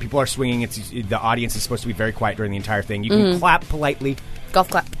are swinging. The audience is supposed to be very quiet during the entire thing. You can clap politely, golf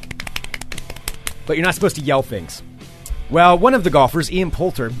clap, but you're not supposed to yell things. Well, one of the golfers, Ian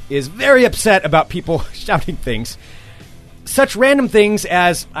Poulter, is very upset about people shouting things. Such random things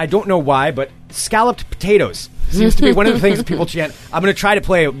as, I don't know why, but scalloped potatoes seems to be one of the things that people chant. I'm going to try to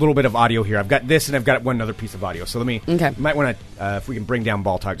play a little bit of audio here. I've got this, and I've got one other piece of audio. So you might want to, if we can bring down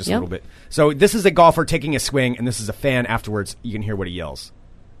Ball Talk just a little bit. So this is a golfer taking a swing, and this is a fan afterwards. You can hear what he yells.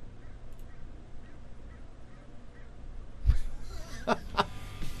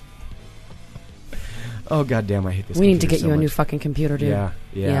 Oh, goddamn, I hate this. We need to get so you a much. new fucking computer, dude.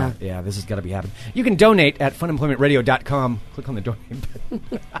 Yeah, this has got to be happening. You can donate at funemploymentradio.com. Click on the donate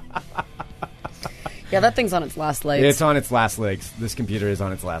button. Yeah, that thing's on its last legs. It's on its last legs. This computer is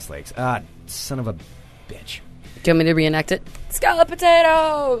on its last legs. Son of a bitch. Do you want me to reenact it? Scallop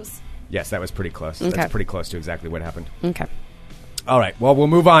potatoes! Yes, that was pretty close. Okay. That's pretty close to exactly what happened. Okay. All right, well, we'll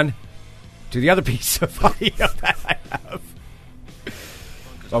move on to the other piece of audio that I have.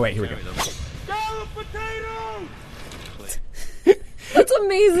 Oh, wait, here we go. That's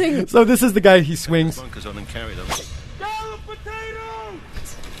amazing. So this is the guy, he swings. On and carry them.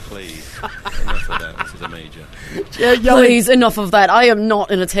 Please, enough of that. This is a major. Yeah, yelling. Please, enough of that. I am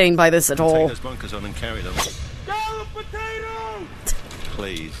not entertained by this at all. Take those bunkers on and carry them.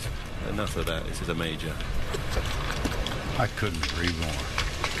 Please, enough of that. This is a major. I couldn't agree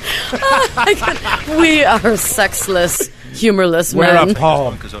more. We are sexless, humorless We're men.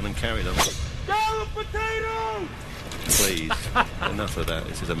 appalled. Bunkers on and carry them. Please, enough of that.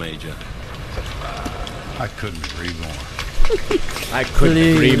 This is a major. I couldn't agree more. I couldn't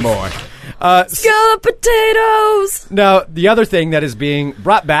agree more. Scallop potatoes! Now, the other thing that is being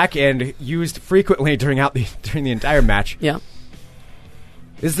brought back and used frequently during the entire match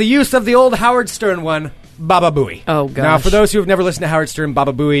is the use of the old Howard Stern one, Baba Booey. Oh, gosh. Now, for those who have never listened to Howard Stern,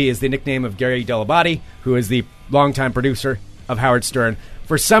 Baba Booey is the nickname of Gary Delabate, who is the longtime producer of Howard Stern.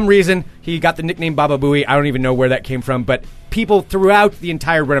 For some reason, he got the nickname Baba Booey. I don't even know where that came from, but people throughout the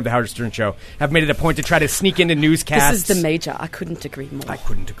entire run of the Howard Stern show have made it a point to try to sneak into newscasts. This is the major. I couldn't agree more. I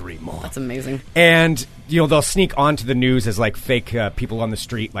couldn't agree more. That's amazing. And, they'll sneak onto the news as, fake people on the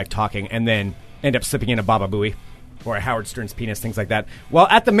street, talking, and then end up slipping in a Baba Booey or a Howard Stern's penis, things like that. Well,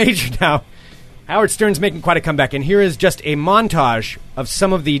 at the major now, Howard Stern's making quite a comeback, and here is just a montage of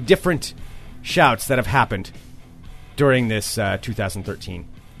some of the different shouts that have happened during this 2013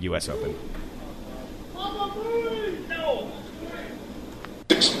 U.S. Open.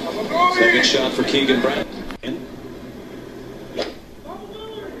 Second shot for Keegan Brown.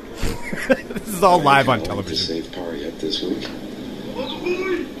 This is all live on television. Safe par yet this week.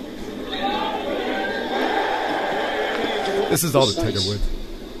 This is all the Tiger Woods.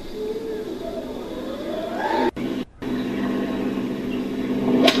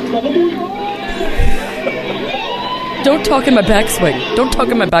 Don't talk in my backswing. Don't talk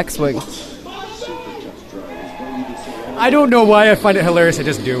in my backswing. I don't know why I find it hilarious. I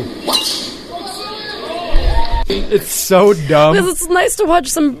just do. It's so dumb. Because it's nice to watch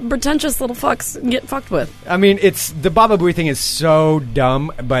some pretentious little fucks get fucked with. I mean, the Baba Booey thing is so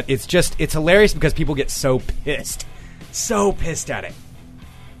dumb, but it's hilarious because people get so pissed. So pissed at it.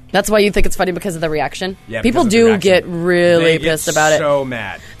 That's why you think it's funny because of the reaction? Yeah, people do get really pissed about it. So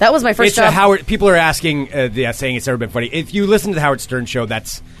mad. That was my first job. People are asking, saying it's never been funny. If you listen to the Howard Stern show,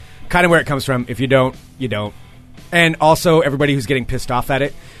 that's kind of where it comes from. If you don't, you don't. And also, everybody who's getting pissed off at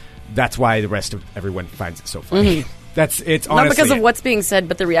it, that's why the rest of everyone finds it so funny. It's honestly not because of what's being said,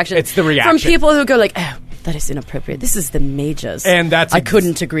 but the reaction. It's the reaction from people who go like, "Oh, that is inappropriate. This is the majors," and I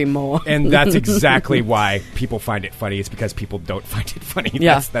couldn't agree more. And that's exactly why people find it funny. It's because people don't find it funny.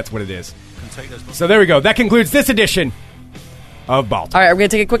 Yeah. That's what it is. So there we go. That concludes this edition of Baltimore. All right, we're going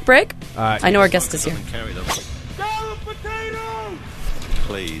to take a quick break. I know our guest is here.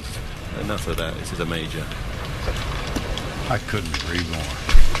 Please, enough of that. This is a major. I couldn't agree more.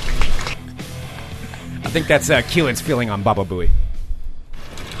 I think that's Keelan's feeling on Baba Booey.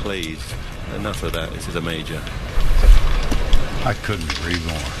 Please, enough of that. This is a major. I couldn't agree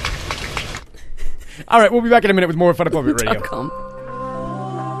more. All right, we'll be back in a minute with more Funemployment Radio.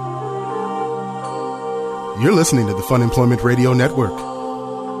 You're listening to the Funemployment Radio Network.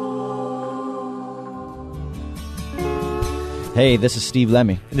 Hey, this is Steve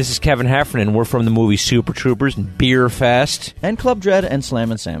Lemmy. And this is Kevin Heffernan. We're from the movie Super Troopers and Beer Fest. And Club Dread and Slam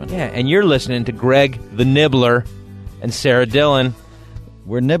and Salmon. Yeah, and you're listening to Greg the Nibbler and Sarah Dillon.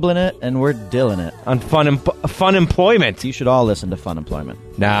 We're nibbling it and we're dilling it. On Funemployment. You should all listen to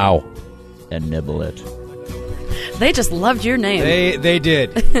Funemployment. Now. And nibble it. They just loved your name. They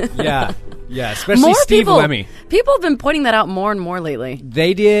did. Yeah. Yeah, especially more Steve people, Lemmy. People have been pointing that out more and more lately.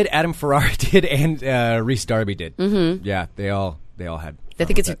 They did. Adam Ferrara did, and Reese Darby did. Mm-hmm. Yeah, they all had. They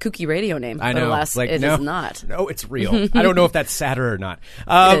think it's your kooky radio name. I know. Alas, like, it no, is not. No, it's real. I don't know if that's sadder or not.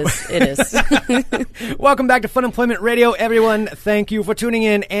 It is. Welcome back to Funemployment Radio, everyone. Thank you for tuning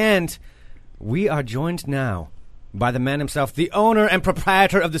in, and we are joined now by the man himself, the owner and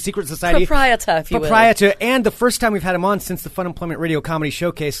proprietor of the Secret Society. Proprietor, if you will. And the first time we've had him on since the Funemployment Radio Comedy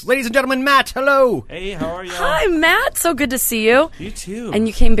Showcase. Ladies and gentlemen, Matt, hello. Hey, how are you? Hi, Matt. So good to see you. You too. And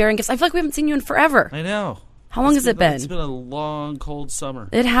you came bearing gifts. I feel like we haven't seen you in forever. I know. How long has it been? It's been a long, cold summer.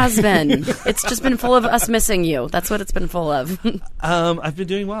 It has been. It's just been full of us missing you. That's what it's been full of. I've been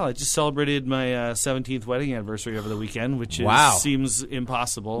doing well. I just celebrated my 17th wedding anniversary over the weekend, which seems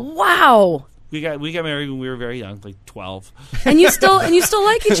impossible. Wow. We got married when we were very young, like 12. And you still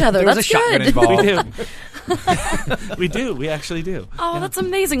like each other. There was That's a shotgun involved. We do. We actually do. Oh, that's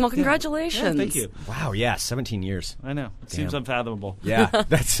amazing. Well, congratulations. Yeah, thank you. Wow, yeah, 17 years. I know. It seems unfathomable. Yeah,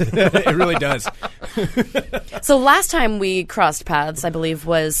 it really does. So last time we crossed paths, I believe,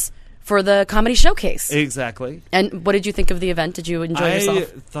 was for the comedy showcase. Exactly. And what did you think of the event? Did you enjoy yourself? I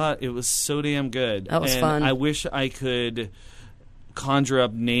thought it was so damn good. That was fun. I wish I could conjure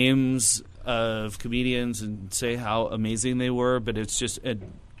up names of comedians and say how amazing they were, but it's just a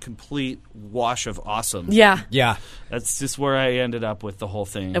complete wash of awesome. Yeah. That's just where I ended up with the whole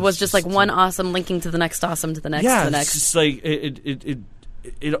thing. It was just like one awesome linking to the next awesome to the next to the next. It's just like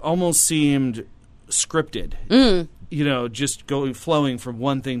it almost seemed scripted. You know, just flowing from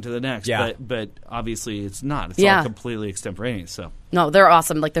one thing to the next. Yeah. But obviously it's not. It's all completely extemporaneous. So no, they're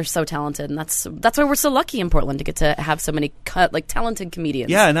awesome. Like they're so talented, and that's why we're so lucky in Portland to get to have so many talented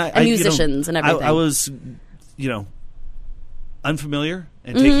comedians. Yeah, and musicians and everything. I was, unfamiliar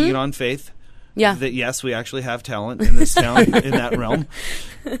and taking it on faith. Yeah. That yes, we actually have talent in this town in that realm,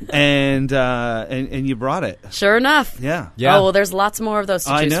 and you brought it. Sure enough. Yeah. Oh well, there's lots more of those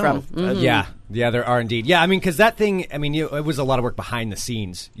to choose from. Yeah, there are indeed. Yeah, I mean, because that thing, I mean, it was a lot of work behind the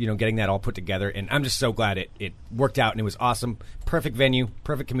scenes, getting that all put together, and I'm just so glad it worked out, and it was awesome. Perfect venue,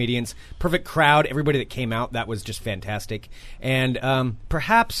 perfect comedians, perfect crowd. Everybody that came out, that was just fantastic, and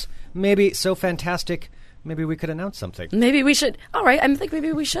perhaps maybe so fantastic. Maybe we could announce something. Maybe we should. All right, I think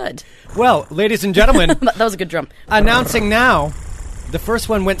maybe we should. Well, ladies and gentlemen. That was a good drum. Announcing now. The first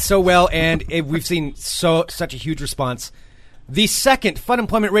one went so well, and we've seen such a huge response. The second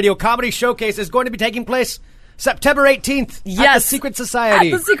Funemployment Radio Comedy Showcase is going to be taking place September 18th at the Secret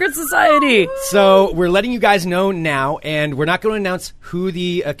Society. At the Secret Society. So we're letting you guys know now, and we're not going to announce who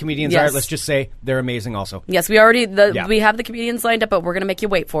the comedians are. Let's just say they're amazing also. Yes, we have the comedians lined up, but we're going to make you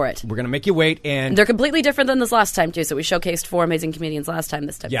wait for it. We're going to make you wait, and they're completely different than this last time, too. So we showcased 4 amazing comedians last time.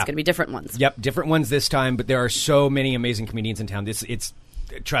 This time it's going to be different ones. Yep, different ones this time, but there are so many amazing comedians in town.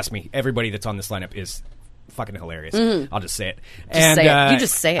 Trust me, everybody that's on this lineup is fucking hilarious. I'll just say it. You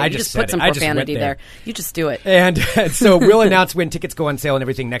just say it. You just put some profanity there. You just do it. And so we'll announce when tickets go on sale and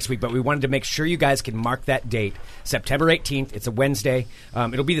everything next week, but we wanted to make sure you guys can mark that date, September 18th. It's a Wednesday.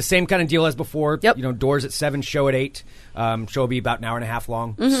 It'll be the same kind of deal as before. Yep. Doors at 7, show at 8. Show will be about an hour and a half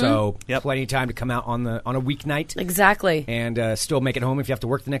long, so plenty of time to come out on a weeknight. Exactly. And still make it home if you have to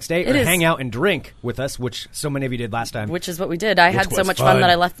work the next day, or hang out and drink with us, which so many of you did last time. Which is what we did. I had so much fun that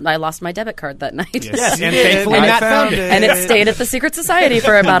I lost my debit card that night. Yes, and Thankfully, Matt found it. And it stayed at the Secret Society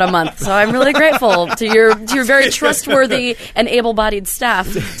for about a month. So I'm really grateful to your very trustworthy and able-bodied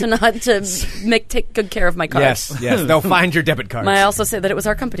staff to take good care of my card. Yes, they'll find your debit cards. I also say that it was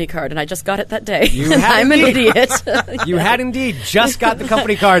our company card, and I just got it that day. I'm an idiot. You had indeed just got the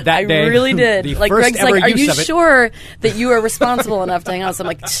company card that day. I really did. The like first Greg's ever like, are you use of it. sure that you are responsible enough to hang on? So I'm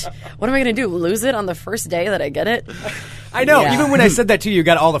like, what am I going to do? Lose it on the first day that I get it? I know. Yeah. Even when I said that to you, you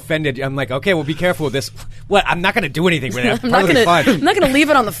got all offended. I'm like, okay, well, be careful with this. What? I'm not going to do anything with it. I'm not going to leave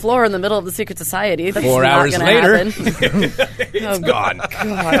it on the floor in the middle of the Secret Society. That's 4 not hours gonna later, happen. it's gone.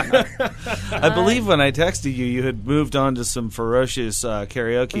 God. I believe when I texted you, you had moved on to some ferocious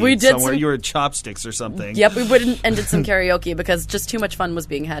karaoke. We did somewhere. You were at Chopsticks or something. Yep, we ended some karaoke because just too much fun was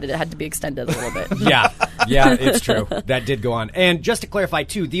being had. It had to be extended a little bit. Yeah, it's true. That did go on. And just to clarify,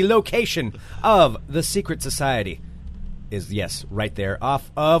 too, the location of the Secret Society is, yes, right there off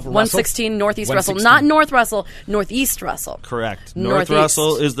of Russell. 116 Northeast Russell. Not North Russell, Northeast Russell. Correct. Northeast. North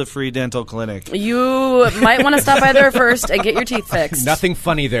Russell is the free dental clinic. You might want to stop by there first and get your teeth fixed. Nothing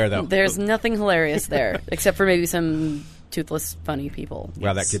funny there, though. There's nothing hilarious there, except for maybe some toothless, funny people.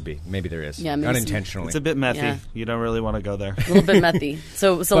 Well, that could be. Maybe there is. Yeah, unintentionally. It's a bit methy. Yeah. You don't really want to go there. A little bit methy.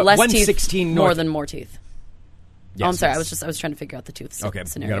 So less teeth, more than more teeth. Yes, I'm sorry. yes. I was trying to figure out the tooth Okay,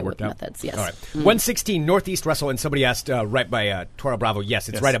 scenario you got it worked with out. methods. Yes. All right. 116 Northeast Russell, and somebody asked right by Toro Bravo. Yes,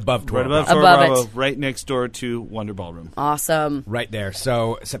 it's right above Toro Right above Bravo. Toro Above Bravo, it. right next door to Wonder Ballroom. Awesome. Right there.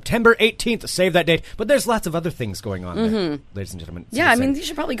 So September 18th, save that date. But there's lots of other things going on there, ladies and gentlemen. Yeah, I mean, you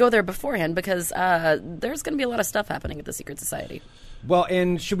should probably go there beforehand because there's going to be a lot of stuff happening at the Secret Society. Well,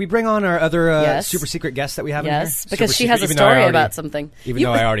 and should we bring on our other Yes. super secret guest that we have in here? Yes, because Super she secret, has a even though I story already- about something. Even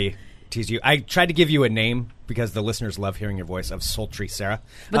though I already teased you. I tried to give you a name because the listeners love hearing your voice of sultry Sarah.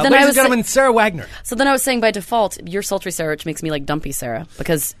 But then ladies I and was gentlemen, Sarah Wagner. So then I was saying by default, you're sultry Sarah, which makes me like dumpy Sarah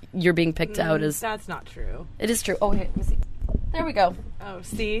because you're being picked out as... That's not true. It is true. Oh, here, let me see. There we go. Oh,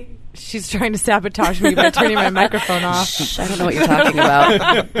 see? She's trying to sabotage me by turning my microphone off. Shh, I don't know what you're talking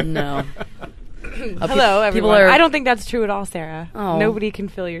about. No. Hello, everyone. people are- I don't think that's true at all, Sarah. Oh. Nobody can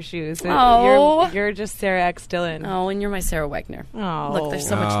fill your shoes. Oh. You're just Sarah X. Dillon. Oh, and you're my Sarah Wagner. Oh. Look, there's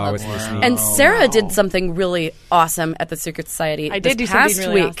so much Oh, love. it's this neat. And Sarah did something really awesome at the Secret Society. I this did do past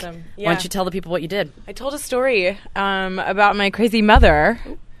something really week. awesome. Why Yeah. don't you tell the people what you did? I told a story about my crazy mother.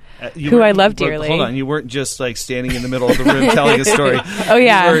 You Who weren't- I love but dearly. Hold on, you weren't just like standing in the middle of the room telling a story. Oh,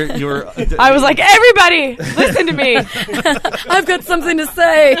 yeah. You were I was like, everybody, listen to me. I've got something to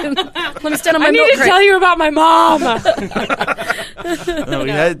say. Let me stand on my I need milk to crate. tell you about my mom. No,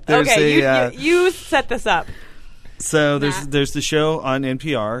 there's Okay, you set this up. So there's the show on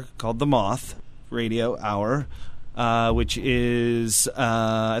NPR called The Moth Radio Hour, which is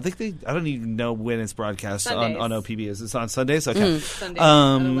I don't even know when it's broadcast on OPB. It's on Sundays. Okay.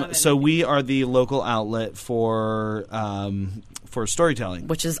 Sundays, so we are the local outlet for storytelling,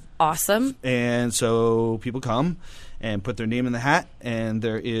 Which is awesome. and so people come and put their name in the hat, and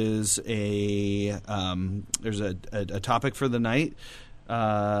there is a topic for the night.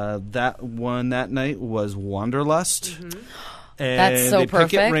 That night was Wanderlust. Mm-hmm. And That's so they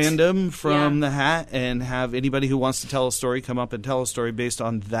pick it perfect. random from the hat and have anybody who wants to tell a story come up and tell a story based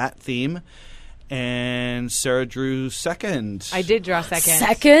on that theme. And Sarah drew second. I did draw second.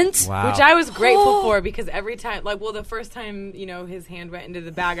 Second? Wow. Which I was grateful for because every time, the first time, his hand went into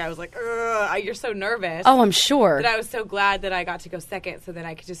the bag, I was like, ugh, you're so nervous. Oh, I'm sure. But I was so glad that I got to go second so then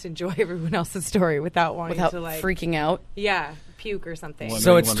I could just enjoy everyone else's story without wanting Without to, freaking out. yeah, puke or something.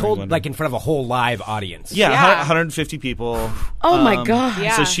 So it's told like in front of a whole live audience. Yeah, Yeah. 150 people. Oh, my God.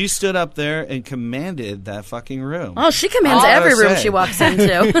 Yeah. So she stood up there and commanded that fucking room. Oh, she commands All I every gotta room say. she walks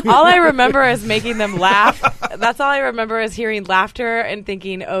into. All I remember is making them laugh. That's all I remember is hearing laughter and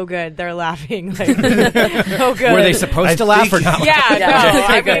thinking, oh, good, they're laughing. Like, oh, good. Were they supposed to laugh or not? Yeah, Yeah. no.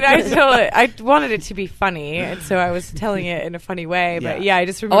 I Okay, mean, I wanted it to be funny, and so I was telling it in a funny way. But Yeah. I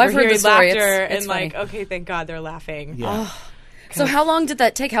just remember I've heard the hearing story. laughter It's and funny. okay, thank God they're laughing. Yeah. So how long did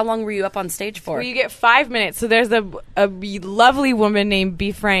that take? How long were you up on stage for? Well, you get 5 minutes. So there's a lovely woman named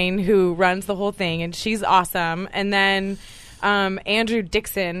Befrain who runs the whole thing, and she's awesome. And then Andrew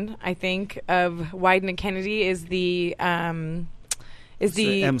Dixon, I think, of Wyden and Kennedy is the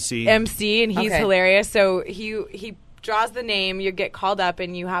MC, and he's Okay. hilarious. So he draws the name. You get called up,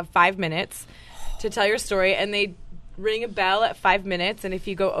 and you have 5 minutes to tell your story. And they ring a bell at 5 minutes, and if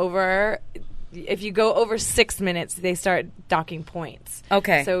you go over 6 minutes, they start docking points.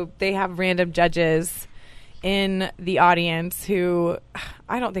 Okay. So they have random judges in the audience who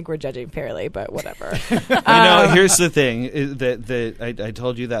I don't think we're judging fairly, but whatever. Here's the thing that I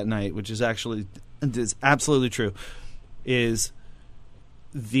told you that night, which is absolutely true, is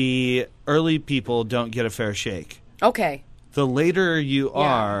the early people don't get a fair shake. Okay. The later you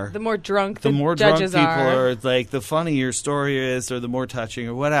are, the more drunk the more drunk judges people are. like, the funnier your story is, or the more touching,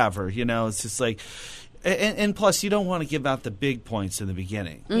 or whatever. It's just like, and plus, you don't want to give out the big points in the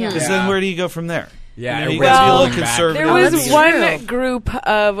beginning, because then where do you go from there? Yeah, you got to be a little conservative. There was one group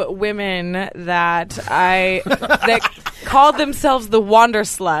of women that that called themselves the Wander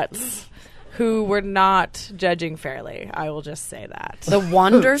Sluts, who were not judging fairly. I will just say that. The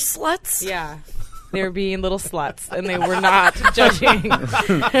Wander Sluts? Yeah. They were being little sluts, and they were not judging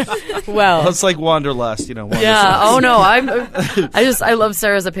well. It's like Wanderlust, Wanderlust. Yeah. Oh no, I love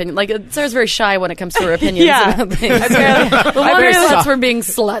Sarah's opinion. Like Sarah's very shy when it comes to her opinions. Yeah. About things. The Wanderlusts were being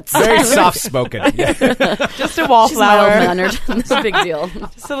sluts. Very soft spoken. Yeah. Just a wallflower. She's mild-mannered. It's a big deal.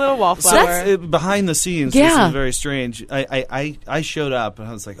 Just a little wallflower. So behind the scenes, this is very strange. I showed up and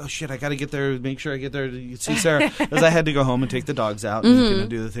I was like, oh shit, I got to get there. Make sure I get there to see Sarah, because I had to go home and take the dogs out and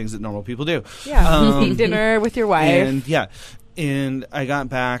do the things that normal people do. Yeah. Eat dinner with your wife. And I got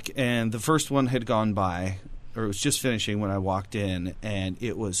back, and the first one had gone by, or it was just finishing when I walked in, and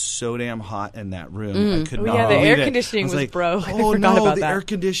it was so damn hot in that room. I could not the believe air conditioning was like, broke. Oh I no, about the that. air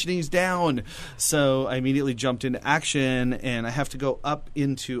conditioning's down. So I immediately jumped into action, and I have to go up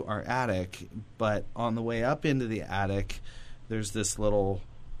into our attic. But on the way up into the attic, there's this little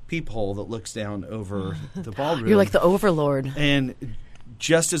peephole that looks down over the ballroom. You're like the overlord. And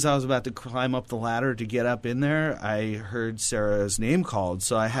just as I was about to climb up the ladder to get up in there, I heard Sarah's name called.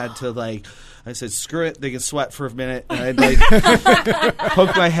 So I had to, I said, screw it, they can sweat for a minute. And I'd,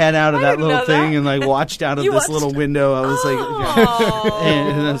 poke my head out of that little thing and, watched out of this little window. I was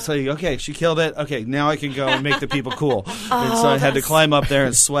and I was like, okay, she killed it. Okay, now I can go and make the people cool. And so I had to climb up there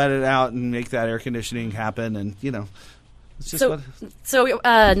and sweat it out and make that air conditioning happen. And, it's just So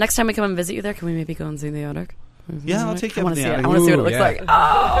next time we come and visit you there, can we maybe go and see the attic? Yeah, I'll take you up in the attic. I want to see what it looks like.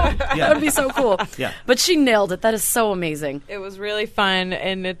 Oh, that would be so cool. Yeah. But she nailed it. That is so amazing. It was really fun,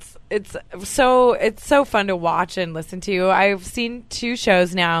 and it's so fun to watch and listen to. I've seen 2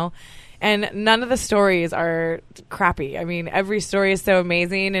 shows now, and none of the stories are crappy. I mean, every story is so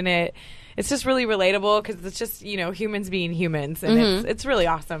amazing, and it's just really relatable, because it's just humans being humans, and it's really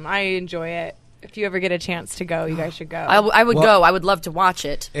awesome. I enjoy it. If you ever get a chance to go, you guys should go. I would go. I would love to watch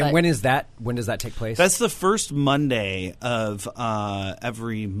it. And when is that? When does that take place? That's the first Monday of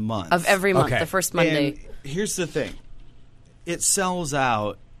every month. Of every month, the first Monday. And here's the thing. It sells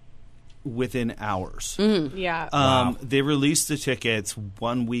out within hours. Mm-hmm. Yeah. They release the tickets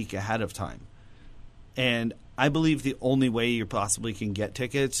 1 week ahead of time. And I believe the only way you possibly can get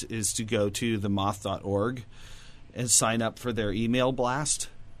tickets is to go to themoth.org and sign up for their email blast.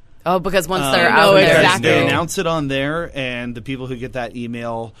 Oh, because once they're out there. They announce it on there, and the people who get that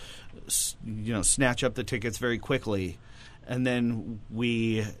email, snatch up the tickets very quickly. And then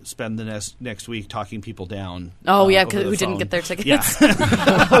we spend the next week talking people down. Oh, yeah, because who didn't get their tickets. Yeah.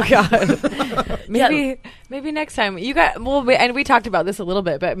 Oh, God. Maybe next time. You got and we talked about this a little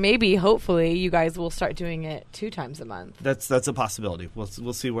bit, but maybe, hopefully, you guys will start doing it 2 times a month. That's a possibility.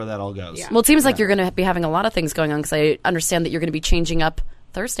 We'll see where that all goes. Yeah. Well, it seems like you're going to be having a lot of things going on, because I understand that you're going to be changing up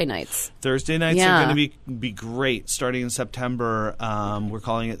Thursday nights. Thursday nights are going to be great. Starting in September, we're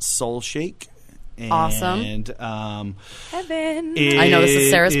calling it Soul Shake. Awesome. And heaven. I know this is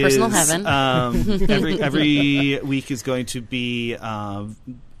Sarah's personal heaven. Every week is going to be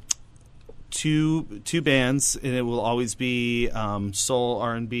two bands, and it will always be soul,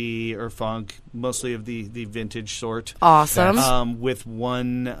 R&B, or funk, mostly of the vintage sort. Awesome. With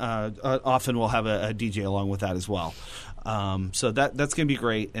one, often we'll have a DJ along with that as well. So that's going to be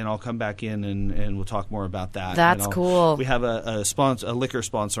great, and I'll come back in and we'll talk more about that. That's cool. We have a liquor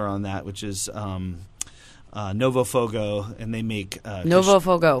sponsor on that, which is Novo Fogo, and they make Novo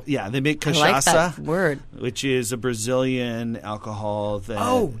Fogo. Yeah, they make cachaça, I like that word, which is a Brazilian alcohol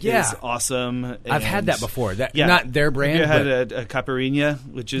that is awesome. I've had that before. Not their brand. You had a caipirinha,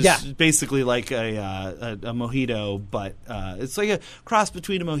 which is basically like a mojito, but it's like a cross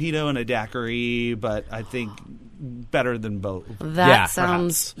between a mojito and a daiquiri, but I think better than both. That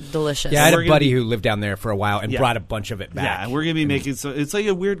sounds delicious. Yeah, I had a buddy who lived down there for a while and brought a bunch of it back. Yeah, and we're going to be making it's like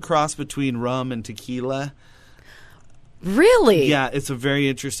a weird cross between rum and tequila. Really? Yeah, it's a very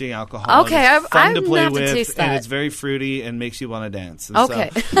interesting alcohol. Okay, it's fun to play have with, to taste that. and it's very fruity and makes you want to dance. And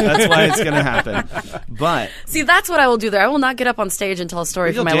okay, so that's why it's going to happen. But see, that's what I will do there. I will not get up on stage and tell a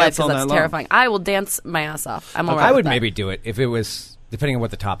story from my life, because that's terrifying. I will dance my ass off. I'm all right. I would with that. maybe do it if it was depending on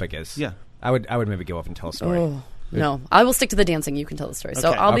what the topic is. Yeah, I would maybe go up and tell a story. Oh. No, I will stick to the dancing. You can tell the story.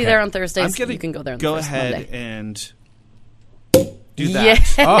 So I'll be there on Thursdays. You can go there on go the first ahead Monday. and do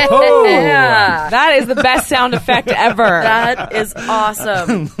that. Yeah. Oh. That is the best sound effect ever. That is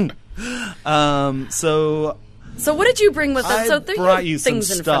awesome. So what did you bring with them? I So there brought are you some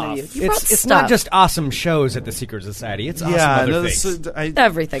things in front of you. stuff. You brought It's stuff. not just awesome shows at the Secret Society. It's awesome other things.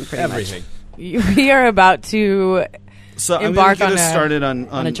 Everything, pretty Everything. We are about to So I'm embark going to on get us a- started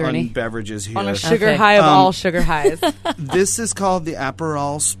on a journey. on beverages here. on a sugar high of all sugar highs. This is called the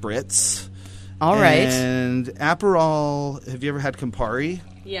Aperol Spritz. All right. And Aperol, have you ever had Campari?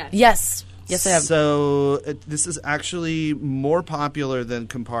 Yes. Yes, I have. So this is actually more popular than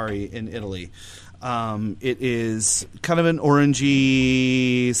Campari in Italy. It is kind of an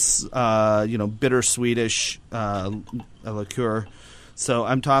orangey, bitter Swedish liqueur. So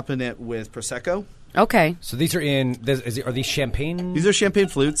I'm topping it with Prosecco. Okay. So these are are these champagne? These are champagne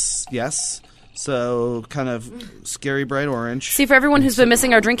flutes, yes. So kind of scary bright orange. See, for everyone who's been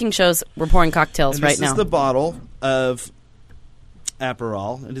missing our drinking shows, we're pouring cocktails And right this now. is the bottle of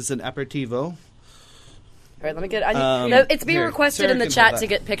Aperol. It is an aperitivo. All right, let me get. It's being here, requested Sarah in the can chat hold to that.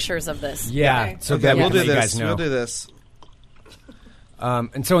 get pictures of this. Yeah. So Okay, that we'll do you this. guys know. We'll do this.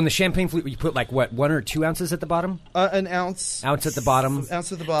 And so in the champagne flute, you put like what, 1 or 2 ounces at the bottom? An ounce. Ounce at the bottom.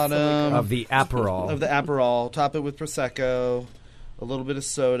 Ounce at the bottom of the Aperol. Of the Aperol. Top it with Prosecco, a little bit of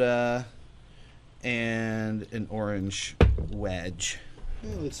soda, and an orange wedge.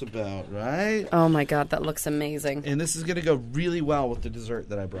 That's about right. Oh my God, that looks amazing. And this is going to go really well with the dessert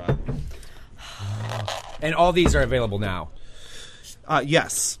that I brought. And all these are available now.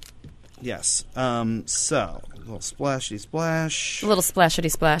 Yes. Yes. So, a little splashy splash. A little splashity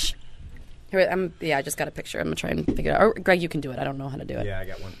splash. Here, I just got a picture. I'm going to try and figure it out. Or, Greg, you can do it. I don't know how to do it. Yeah, I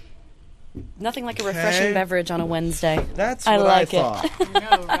got one. Nothing like a refreshing beverage on a Wednesday. That's I what like I thought. I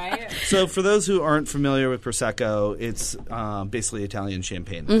know, right? So for those who aren't familiar with Prosecco, it's basically Italian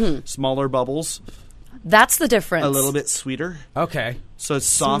champagne. Mm-hmm. Smaller bubbles. That's the difference. A little bit sweeter. Okay. So it's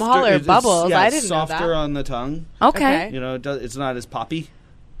softer. Smaller It's bubbles. Yeah, I it's didn't know softer that. on the tongue. Okay. You know, it's not as poppy.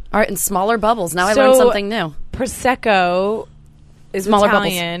 All right, and smaller bubbles. Now I So, learned something new. Prosecco is Smaller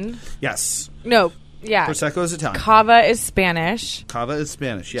bubbles. Italian. Yes. No, yeah. Prosecco is Italian. Cava is Spanish. Cava is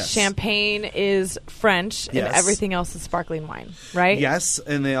Spanish, yes. Champagne is French, Yes. and everything else is sparkling wine, right? Yes,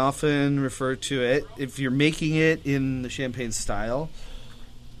 and they often refer to it, if you're making it in the champagne style.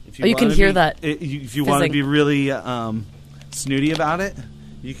 If You can wanna hear be- that If you want to fizzing. be really snooty about it,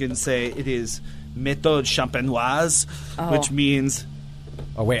 you can say it is méthode champenoise, which means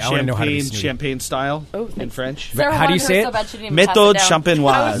Oh wait, I want to know how to be champagne style in French. Sarah How do you wanted say her it? so bad she didn't even pass Méthode it down.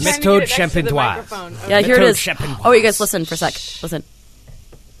 champenoise. Méthode champenoise. Yeah, here it Méthode is. champenoise. Oh, you guys, listen for a sec. Listen.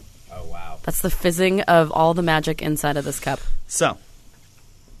 Oh wow. That's the fizzing of all the magic inside of this cup. So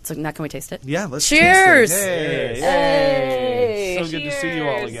now can we taste it? yeah, let's Cheers! taste it. Hey, Hey! so good to see you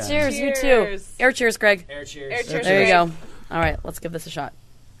all again. Cheers, you too. Cheers. Air cheers, Greg. Air cheers. Air cheers. There you go. All right, let's give this a shot.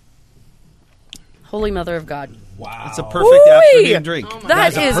 Holy Mother of God. Wow. It's a perfect afternoon drink. That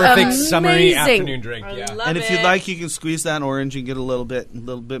That's a is perfect amazing. summery afternoon drink. I Yeah. love And if you'd it. like, you can squeeze that orange and get a little bit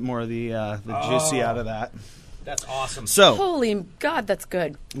more of the juicy out of that. That's awesome. So Holy God, that's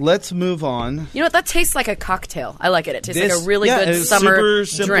good. let's move on. You know what? That tastes like a cocktail. I like it. It tastes like a really yeah, good and it's summer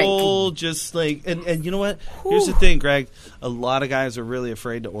super drink. simple. Just like and you know what? Here's the thing, Greg. A lot of guys are really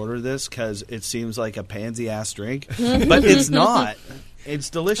afraid to order this because it seems like a pansy ass drink, but it's not. It's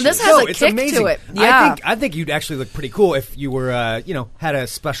delicious. This has a it's kick amazing. to it. Yeah. I think you'd actually look pretty cool if you were, had a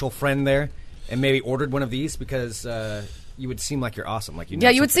special friend there and maybe ordered one of these because you would seem like you're awesome. Like you know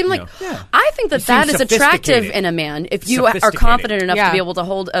You would seem something, like. I think that You that seem is attractive sophisticated. in a man if you are Sophisticated. confident enough to Yeah. be able to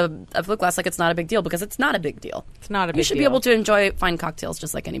hold a flip glass like it's not a big deal because it's not a big deal. It's not a big You should be deal. able to enjoy fine cocktails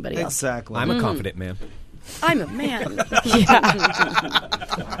just like anybody else. exactly. I'm a confident man. I'm a man.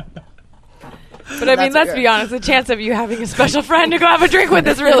 But I mean, let's be honest. The chance of you having a special friend to go have a drink with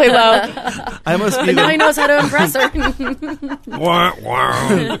is really low. I must be. But now he knows how to impress her.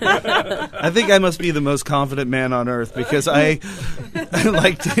 I think I must be the most confident man on earth because I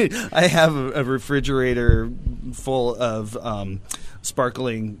have a refrigerator full of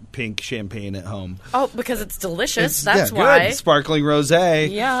sparkling pink champaine at home. Oh, because it's delicious. It's- That's yeah, why. good. Sparkling rosé.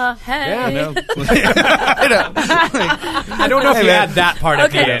 Yeah. Hey. Yeah, I know. I don't know if Hey, you man. add that part at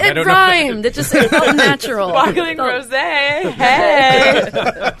the Okay, end. I it don't rhymed. It just felt natural. Sparkling It felt- rosé. Hey.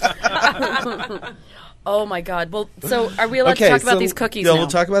 Oh my God. Well, so are we allowed to talk about these cookies Yeah, now? we'll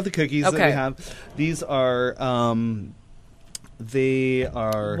talk about the cookies that Okay. we have. These are they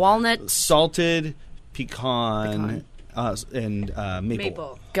are Walnut. salted pecan, and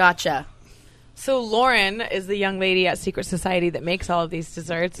maple. Gotcha. So Lauren is the young lady at Secret Society that makes all of these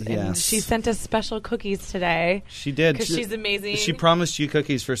desserts, and Yes. she sent us special cookies today. She did. Because she's amazing. She promised you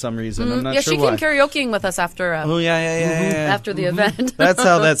cookies for some reason. I'm not yeah, sure she why. came karaokeing with us after. Oh, yeah. After the event. That's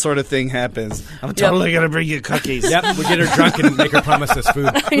how that sort of thing happens. I'm totally going to bring you cookies. Yep, we get her drunk and make her promise us food.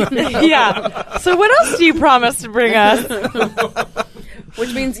 Yeah. So what else do you promise to bring us?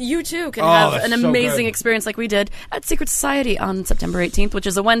 Which means you too can have an amazing experience like we did at Secret Society on September 18th, which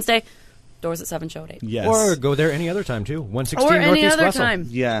is a Wednesday. Doors at 7, show at 8. Yes. Or go there any other time, too. 116 Or any Northeast other Russell. time.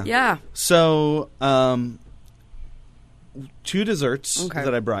 Yeah. Yeah. So, 2 desserts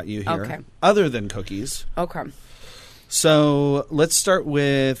that I brought you here, Okay. other than cookies. Okay. So let's start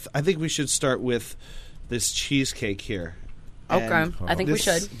with. I think we should start with this cheesecake here. Okay. And I think we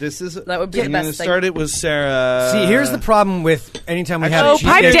should. This is That would be the I'm best gonna thing. start it with Sarah. See, here's the problem with anytime we have Oh,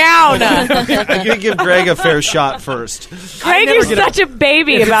 cheesecake. pipe down! I'm going to give Greg a fair shot first. Craig, you're such a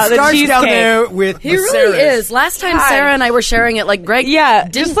baby about the Starts cheesecake. down there with He the really Sarahs. is. Last time God. Sarah and I were sharing it, like Greg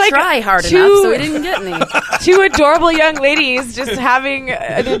didn't just like try hard two- enough, so he didn't get any. 2 adorable young ladies just having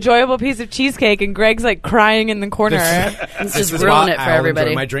an enjoyable piece of cheesecake, and Greg's like crying in the corner Let's This just is ruin why it for I'll everybody.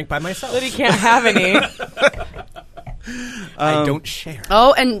 enjoy my drink by myself. that he can't have any. I don't share.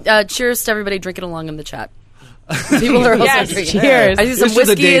 Oh, and cheers to everybody drinking along in the chat. People are also Yes, drinking. cheers. I see some Here's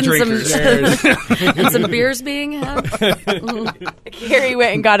to the whiskey day and drinkers. and some beers being had. Carrie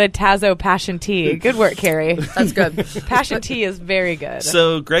went and got a Tazo passion tea. Good work, Carrie. That's good. Passion tea is very good.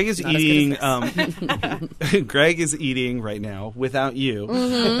 So Greg is Not as eating. good Greg is eating right now without you.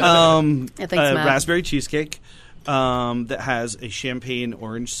 Yeah, thanks, Matt. Raspberry cheesecake that has a champagne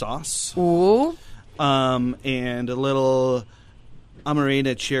orange sauce. Ooh. And a little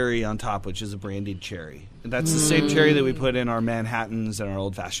Amarena cherry on top, which is a brandied cherry. And that's the same cherry that we put in our Manhattans and our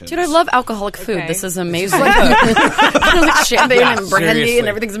old fashions. Dude, I love alcoholic food. Okay. This is amazing. like champagne and brandy Seriously. and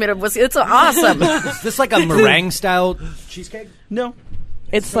everything's made of whiskey. It's awesome. Is this like a meringue style cheesecake? No.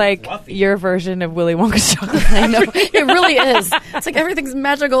 it's like your version of Willy Wonka's chocolate. I know. It really is. It's like everything's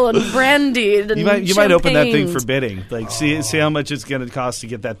magical and brandied and You might open that thing champagned. for bidding. Like, see how much it's going to cost to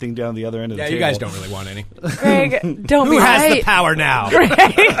get that thing down the other end of the Yeah, table. you guys don't really want any. Greg, don't Who be has the right. power now?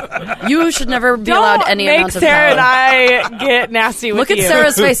 You should never be Don't allowed any make amount of Sarah power. and I get nasty with Look you. at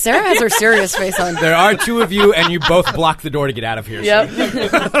Sarah's face. Sarah has her serious face on. There are two of you, and you both block the door to get out of here. Yep.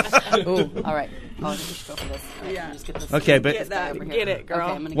 Ooh, all right. Oh, I think we should go for this. Yeah. Just get this. Okay, but Get that. Get it, girl.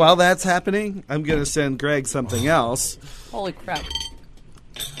 Okay, I'm gonna while get that's happening, I'm going to send Greg something else. this. Holy crap.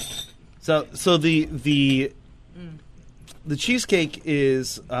 So the cheesecake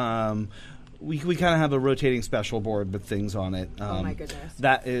is we kind of have a rotating special board with things on it. Oh my goodness.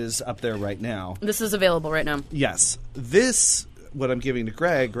 That is up there right now. This is available right now. Yes, this what I'm giving to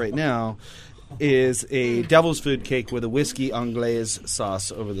Greg right now is a devil's food cake with a whiskey anglaise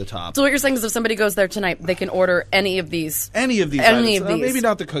sauce over the top. So what you're saying is if somebody goes there tonight, they can order any of these. Any of these Any items. of these. Maybe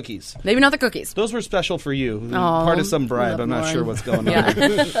not the cookies. Maybe not the cookies. Those were special for you. Aw, Part of some bribe. love I'm not Lauren. sure what's going on.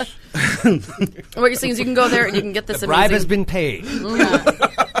 Yeah. What you're saying is you can go there and you can get this The bribe amazing. has been paid.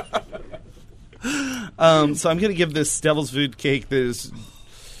 So I'm going to give this devil's food cake this.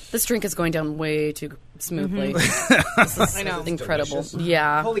 This drink is going down way too smoothly. This is I know. incredible. Delicious.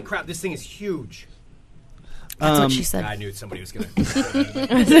 Yeah. Holy crap, this thing is huge. That's what she said. I knew somebody was going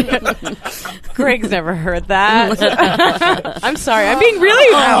to. Greg's never heard that. I'm sorry. I'm being really.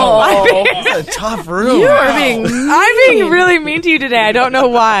 It's a tough room. You are being I'm being really mean to you today. I don't know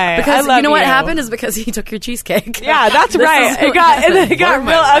why. because I love you know what happened is because he took your checheesecake. Yeah, that's This right. is It what got Learn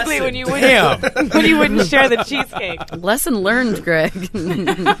my real ugly lesson. when you wouldn't when you wouldn't share the cheesecake. Lesson learned, Greg.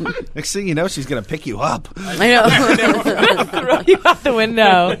 Next thing you know, she's going to pick you up. I know. Throw you out the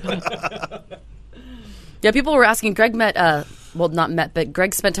window. Yeah, people were asking. Greg met, well, not met, but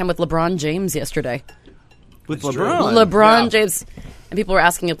Greg spent time with LeBron James yesterday. With That's true. LeBron. LeBron James. And people were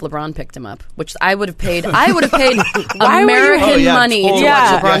asking if LeBron picked him up, which I would have paid. I would have paid Why would you- American Oh, yeah, money totally. to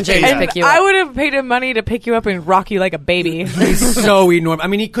watch Yeah. LeBron James Yeah. pick you I up. would have paid him money to pick you up and rock you like a baby. He's so enormous. I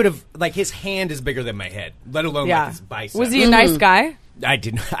mean, he could have, like, his hand is bigger than my head, let alone, like, his bicep. Was he a nice guy? I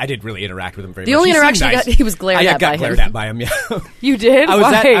didn't really interact with him very The much. only He seemed interaction nice. he was glared I at got by glared him. at by him, yeah. You did?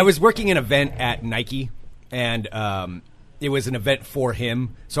 Why? I was working an event at Nike, and it was an event for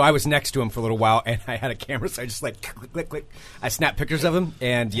him. So I was next to him for a little while, and I had a camera, so I just like click, click, click. I snapped pictures of him,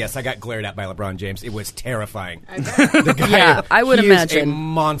 and yes, I got glared at by LeBron James. It was terrifying. The guy, Yeah, I would he imagine. is a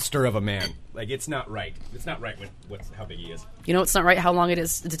monster of a man. Like, it's not right. It's not right how big he is. You know, it's not right how long it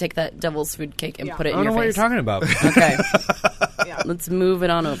is to take that devil's food cake and put it I in don't your know face. what you're talking about. Okay. Let's move it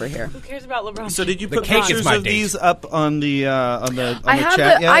on over here. Who cares about LeBron? So did you The put cake is pictures my of date. these up on the I have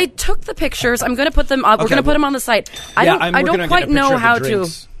chat yet? I took the pictures. I'm going to put them up. We're Okay, going to put well- them on the site. I Yeah, don't we're gonna quite get a know picture of the how to.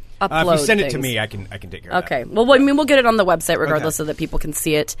 drinks. upload if you send it to things. me, I can take care of Okay. Well, I mean, we'll get it on the website regardless so that people can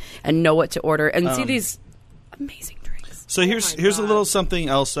see it and know what to order and see these amazing drinks. So here's a little something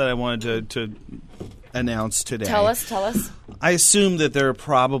else that I wanted to announce today. Tell us. I assume that there are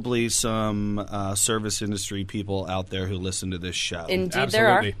probably some service industry people out there who listen to this show. Indeed, Absolutely. there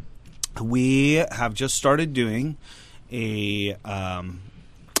are. We have just started doing a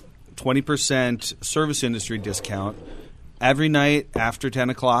 20% service industry discount every night after 10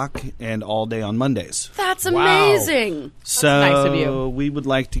 o'clock and all day on Mondays. That's amazing. So nice of you. we would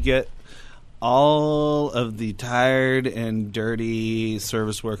like to get all of the tired and dirty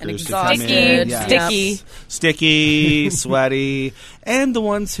service workers to come in. Sticky, sweaty, and the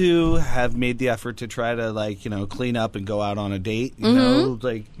ones who have made the effort to try to clean up and go out on a date, you know,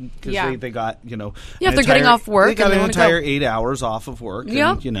 because they got, if they're getting off work they got and they an wanna entire go. 8 hours off of work,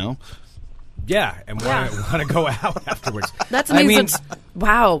 Yeah. and, Yeah, and want to go out afterwards. That's amazing.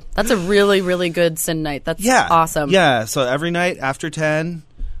 Wow, that's a really, really good sin night. That's awesome. Yeah, so every night after 10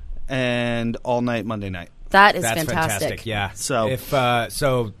 and all night Monday night. That's fantastic. Yeah. So if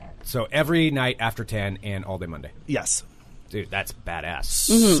so every night after 10 and all day Monday. Yes. Dude, that's badass.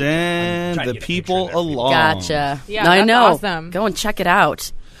 Send the people along. Gotcha. Yeah, I that's know. awesome. Go and check it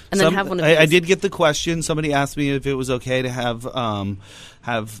out, and then have one of these. I did get the question. Somebody asked me if it was okay to have.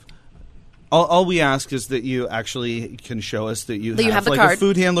 All we ask is that you actually can show us that you have the like card. a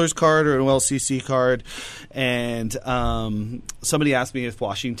food handler's card or an OLCC card. And somebody asked me if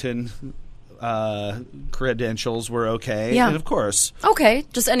Washington credentials were okay. Yeah. And of course. Okay,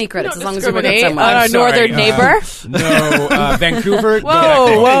 just any credits as long as you work discriminate at someone. on our northern neighbor. No, Vancouver.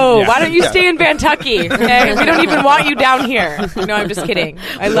 Whoa! Yeah. Why don't you stay in Kentucky? Okay, we don't even want you down here. No, I'm just kidding.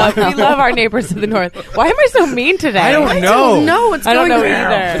 We love our neighbors to the north. Why am I so mean today? I don't know. No, what's I don't going know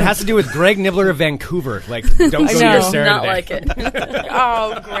on? either. It has to do with Greg Nibbler of Vancouver. Like, don't go know. near Sarah Not today. like it.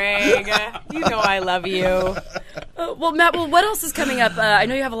 Oh, Greg, you know I love you. Well, Matt, what else is coming up? I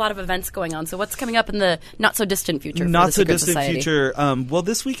know you have a lot of events going on. So what's coming up in the not-so-distant future for Not the so Secret distant Society? future. Well,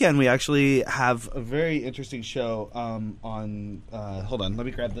 this weekend we actually have a very interesting show on. Hold on, let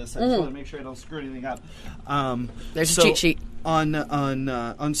me grab this. I just want to make sure I don't screw anything up. There's a cheat sheet.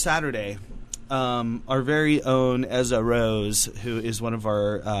 On Saturday. Our very own Ezra Rose, who is one of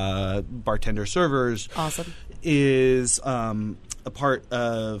our bartender servers, Awesome. is a part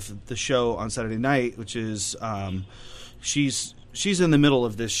of the show on Saturday night, which is she's in the middle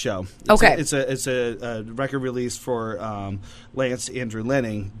of this show. It's a record release for Lance Andrew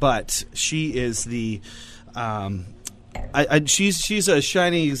Lenning, but she is the she's a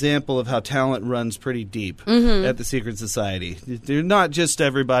shining example of how talent runs pretty deep at the Secret Society. They're not just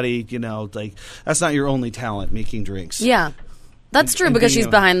everybody, that's not your only talent making drinks. Yeah. That's true because she's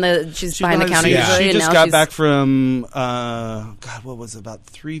behind the counter usually. She and just now got she's back from what was it, about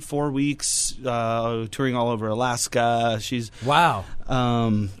 3-4 weeks touring all over Alaska. She's got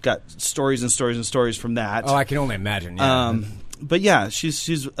stories and stories and stories from that. Oh, I can only imagine. Yeah. But yeah,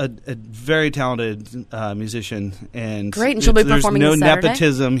 she's a very talented musician, and great. And she'll be there's performing no this Saturday?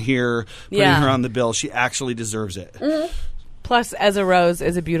 nepotism here putting her on the bill. She actually deserves it. Plus, Ezra Rose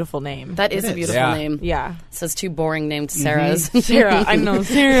is a beautiful name. That is a beautiful name. Yeah. It says two boring named Sarahs. Sarah. I know,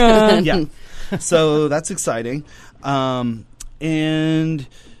 Sarah. Yeah. So that's exciting. And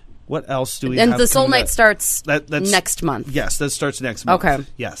what else do we have? And the Soul Night starts that's next month. Yes, that starts next month. Okay.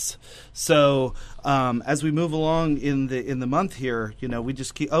 Yes. So as we move along in the month here, we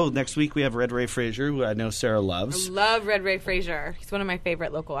just keep. Oh, next week we have Red Ray Frazier, who I know Sarah loves. I love Red Ray Frazier. He's one of my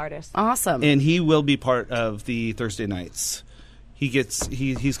favorite local artists. Awesome. And he will be part of the Thursday nights.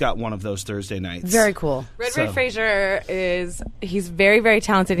 He's got one of those Thursday nights. Very cool. Red Ray Frazier he's very, very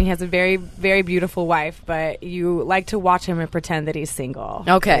talented, and he has a very, very beautiful wife, but you like to watch him and pretend that he's single.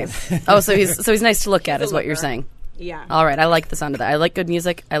 Okay. So he's nice to look at is what you're saying. Yeah. All right. I like the sound of that. I like good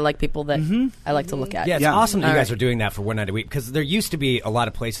music. I like people that I like to look at. Yeah, it's awesome that you All guys right. are doing that for one night a week, because there used to be a lot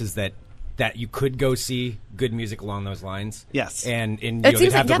of places that you could go see good music along those lines. Yes. And It they'd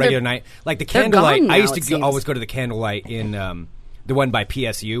seems have like, the regular night. Like the they're Candlelight. gone now, I used it to seems. always go to the Candlelight in the one by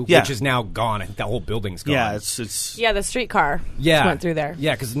PSU, Yeah. which is now gone. I think the whole building's gone. Yeah, it's Yeah, the streetcar yeah, went through there.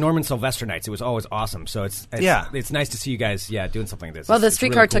 Yeah, because Norman Sylvester nights, it was always awesome. So it's nice to see you guys doing something like this. Well, the It's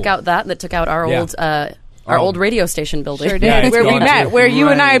streetcar really took cool. out that took out our old old radio station building. Sure did. Yeah, it's where we gone met, too. where you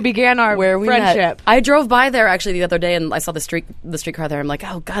and I Right. began our Where we met. friendship. I drove by there actually the other day, and I saw the streetcar there. I'm like,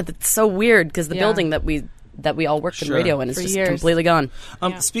 oh god, that's so weird because the building that we all worked in Sure. radio in is For just years. completely gone.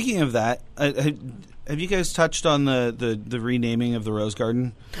 Speaking of that, have you guys touched on the renaming of the Rose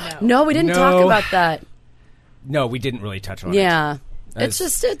Garden? No, we didn't talk about that. No, we didn't really touch on it. Yeah, it's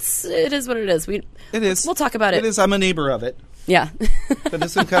just it is what it is. It is. We'll talk about it. It is. I'm a neighbor of it. Yeah. But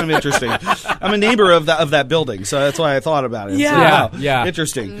this is kind of interesting. I'm a neighbor of that building, so that's why I thought about it. Yeah. So, wow,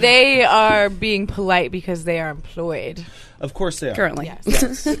 interesting. They are being polite because they are employed. Of course they are. Currently.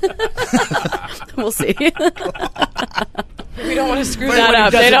 Yes. We'll see. We don't want to screw that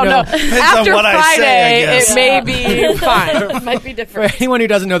up. They don't know. Depends After on what I say, I Friday, guess. it may be fine. It might be For different. anyone who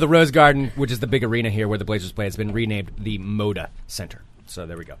doesn't know, the Rose Garden, which is the big arena here where the Blazers play, has been renamed the Moda Center. So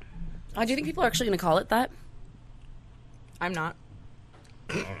there we go. Oh, do you think people are actually going to call it that? I'm not.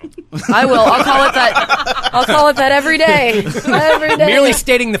 I will. I'll call it that. I'll call it that every day. Every day. Merely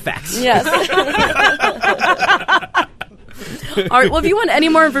stating the facts. Yes. All right. Well, if you want any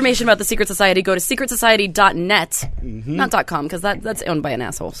more information about the Secret Society, go to secretsociety.net. Not .com, because that's owned by an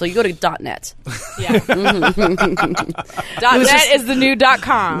asshole. So you go to .net. Yeah. .net is the new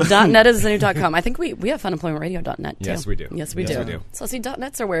 .com. .net is the new .com. I think we have funemploymentradio.net too. Yes, we do. Yes, we Yes, do. we do. So see,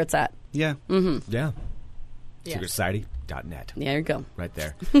 .nets are where it's at. Yeah. Yeah. Yes. SecretSociety.net. There you go. Right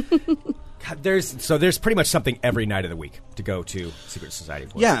there. God, there's pretty much something every night of the week to go to Secret Society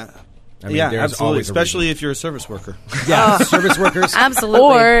for. Yeah. I mean, yeah, there's absolutely. always a Especially reason. if you're a service worker. Yeah, service workers. Absolutely.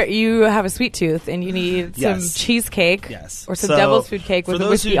 Or you have a sweet tooth and you need some Yes. cheesecake. Yes. Or some So, devil's food cake with for a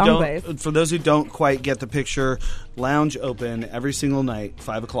those whiskey who anglaise. don't- For those who don't quite get the picture, lounge open every single night,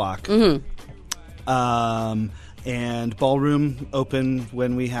 5 o'clock. And ballroom open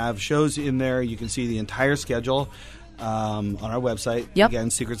when we have shows in there. You can see the entire schedule on our website. Yep. Again,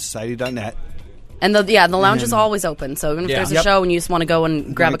 secretsociety.net. And the lounge is always open. So even if there's a show and you just want to go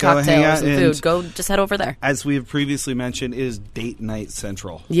and grab a Go hang cocktail or out some and- food, go just head over there. As we've previously mentioned, is date night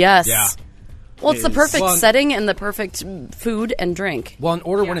central. Yes. Yeah. Well, it's the Is- perfect Well, setting and the perfect food and drink. Well, and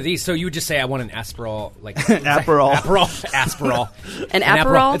order one of these. So you would just say, I want an Aperol. Like, Aperol. Aperol. An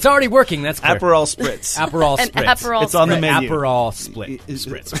Aperol? It's already working. That's clear. Aperol Spritz. Aperol An Spritz. Aperol It's on the Spritz. menu. Aperol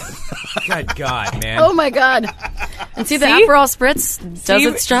Spritz. Good God, man. Oh, my God. And see, the See? Aperol Spritz does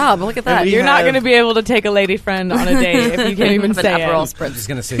its job. Look at that. we You're not have- going to be able to take a lady friend on a date if you can't even With an say Aperol it. Spritz. I'm just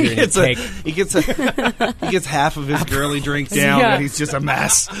going to sit here and take. He gets half of his girly drink down, Yeah. and he's just a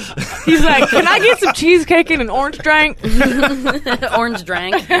mess. He's like, can I get some cheesecake and an orange drink? Orange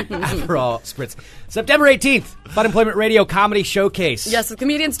drank. Aperol Spritz. September 18th, Funemployment Radio Comedy Showcase. Yes, the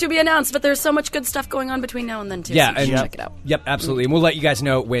comedians to be announced, but there's so much good stuff going on between now and then, too. Yeah, so you should and check it out. Yep, absolutely. And we'll let you guys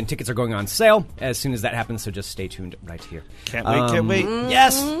know when tickets are going on sale as soon as that happens, so just stay tuned right here. Can't wait.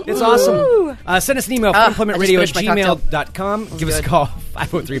 Yes, it's awesome. Send us an email, funemploymentradio@gmail.com. Give us a call,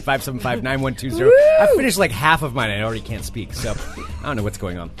 503-575-9120. I finished like half of mine. I already can't speak, so I don't know what's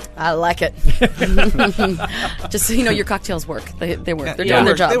going on. I like it. Just so you know, your cocktails work. They work. They're Yeah. doing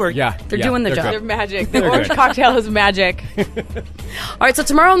their job. They work. Yeah, They're doing their they're job. They're good. magic. The orange cocktail is magic. All right, so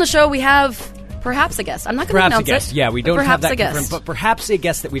tomorrow on the show we have perhaps a guest. I'm not going to Perhaps a announce guest. it. Yeah, we but don't have perhaps that a guest. confirmed, but perhaps a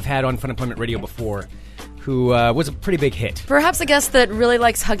guest that we've had on Fun Employment Radio before who was a pretty big hit. Perhaps a guest that really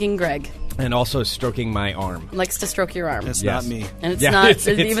likes hugging Greg. And also stroking my arm. Likes to stroke your arm. It's Yes. not me. And it's Yeah, not, it's-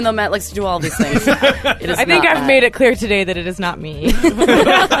 even though Matt likes to do all these things. It is I think not I've made it clear today that it is not me.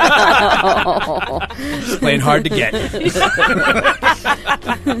 Playing hard to get.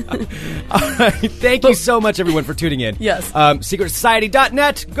 All right, thank you so much, everyone, for tuning in. Yes.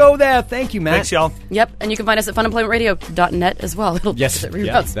 SecretSociety.net. Go there. Thank you, Matt. Thanks, y'all. Yep, and you can find us at funemploymentradio.net as well. It'll Yes. it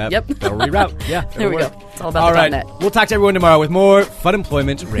Yeah, reroutes. that, Yep. That'll reroute. Yeah. There we it'll go. work. It's all about All the right. .net. We'll talk to everyone tomorrow with more Fun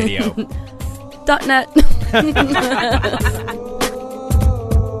Employment Radio. .net.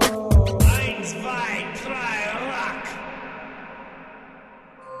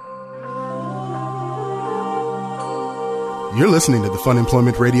 You're listening to the Fun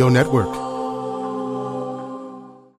Employment Radio Network.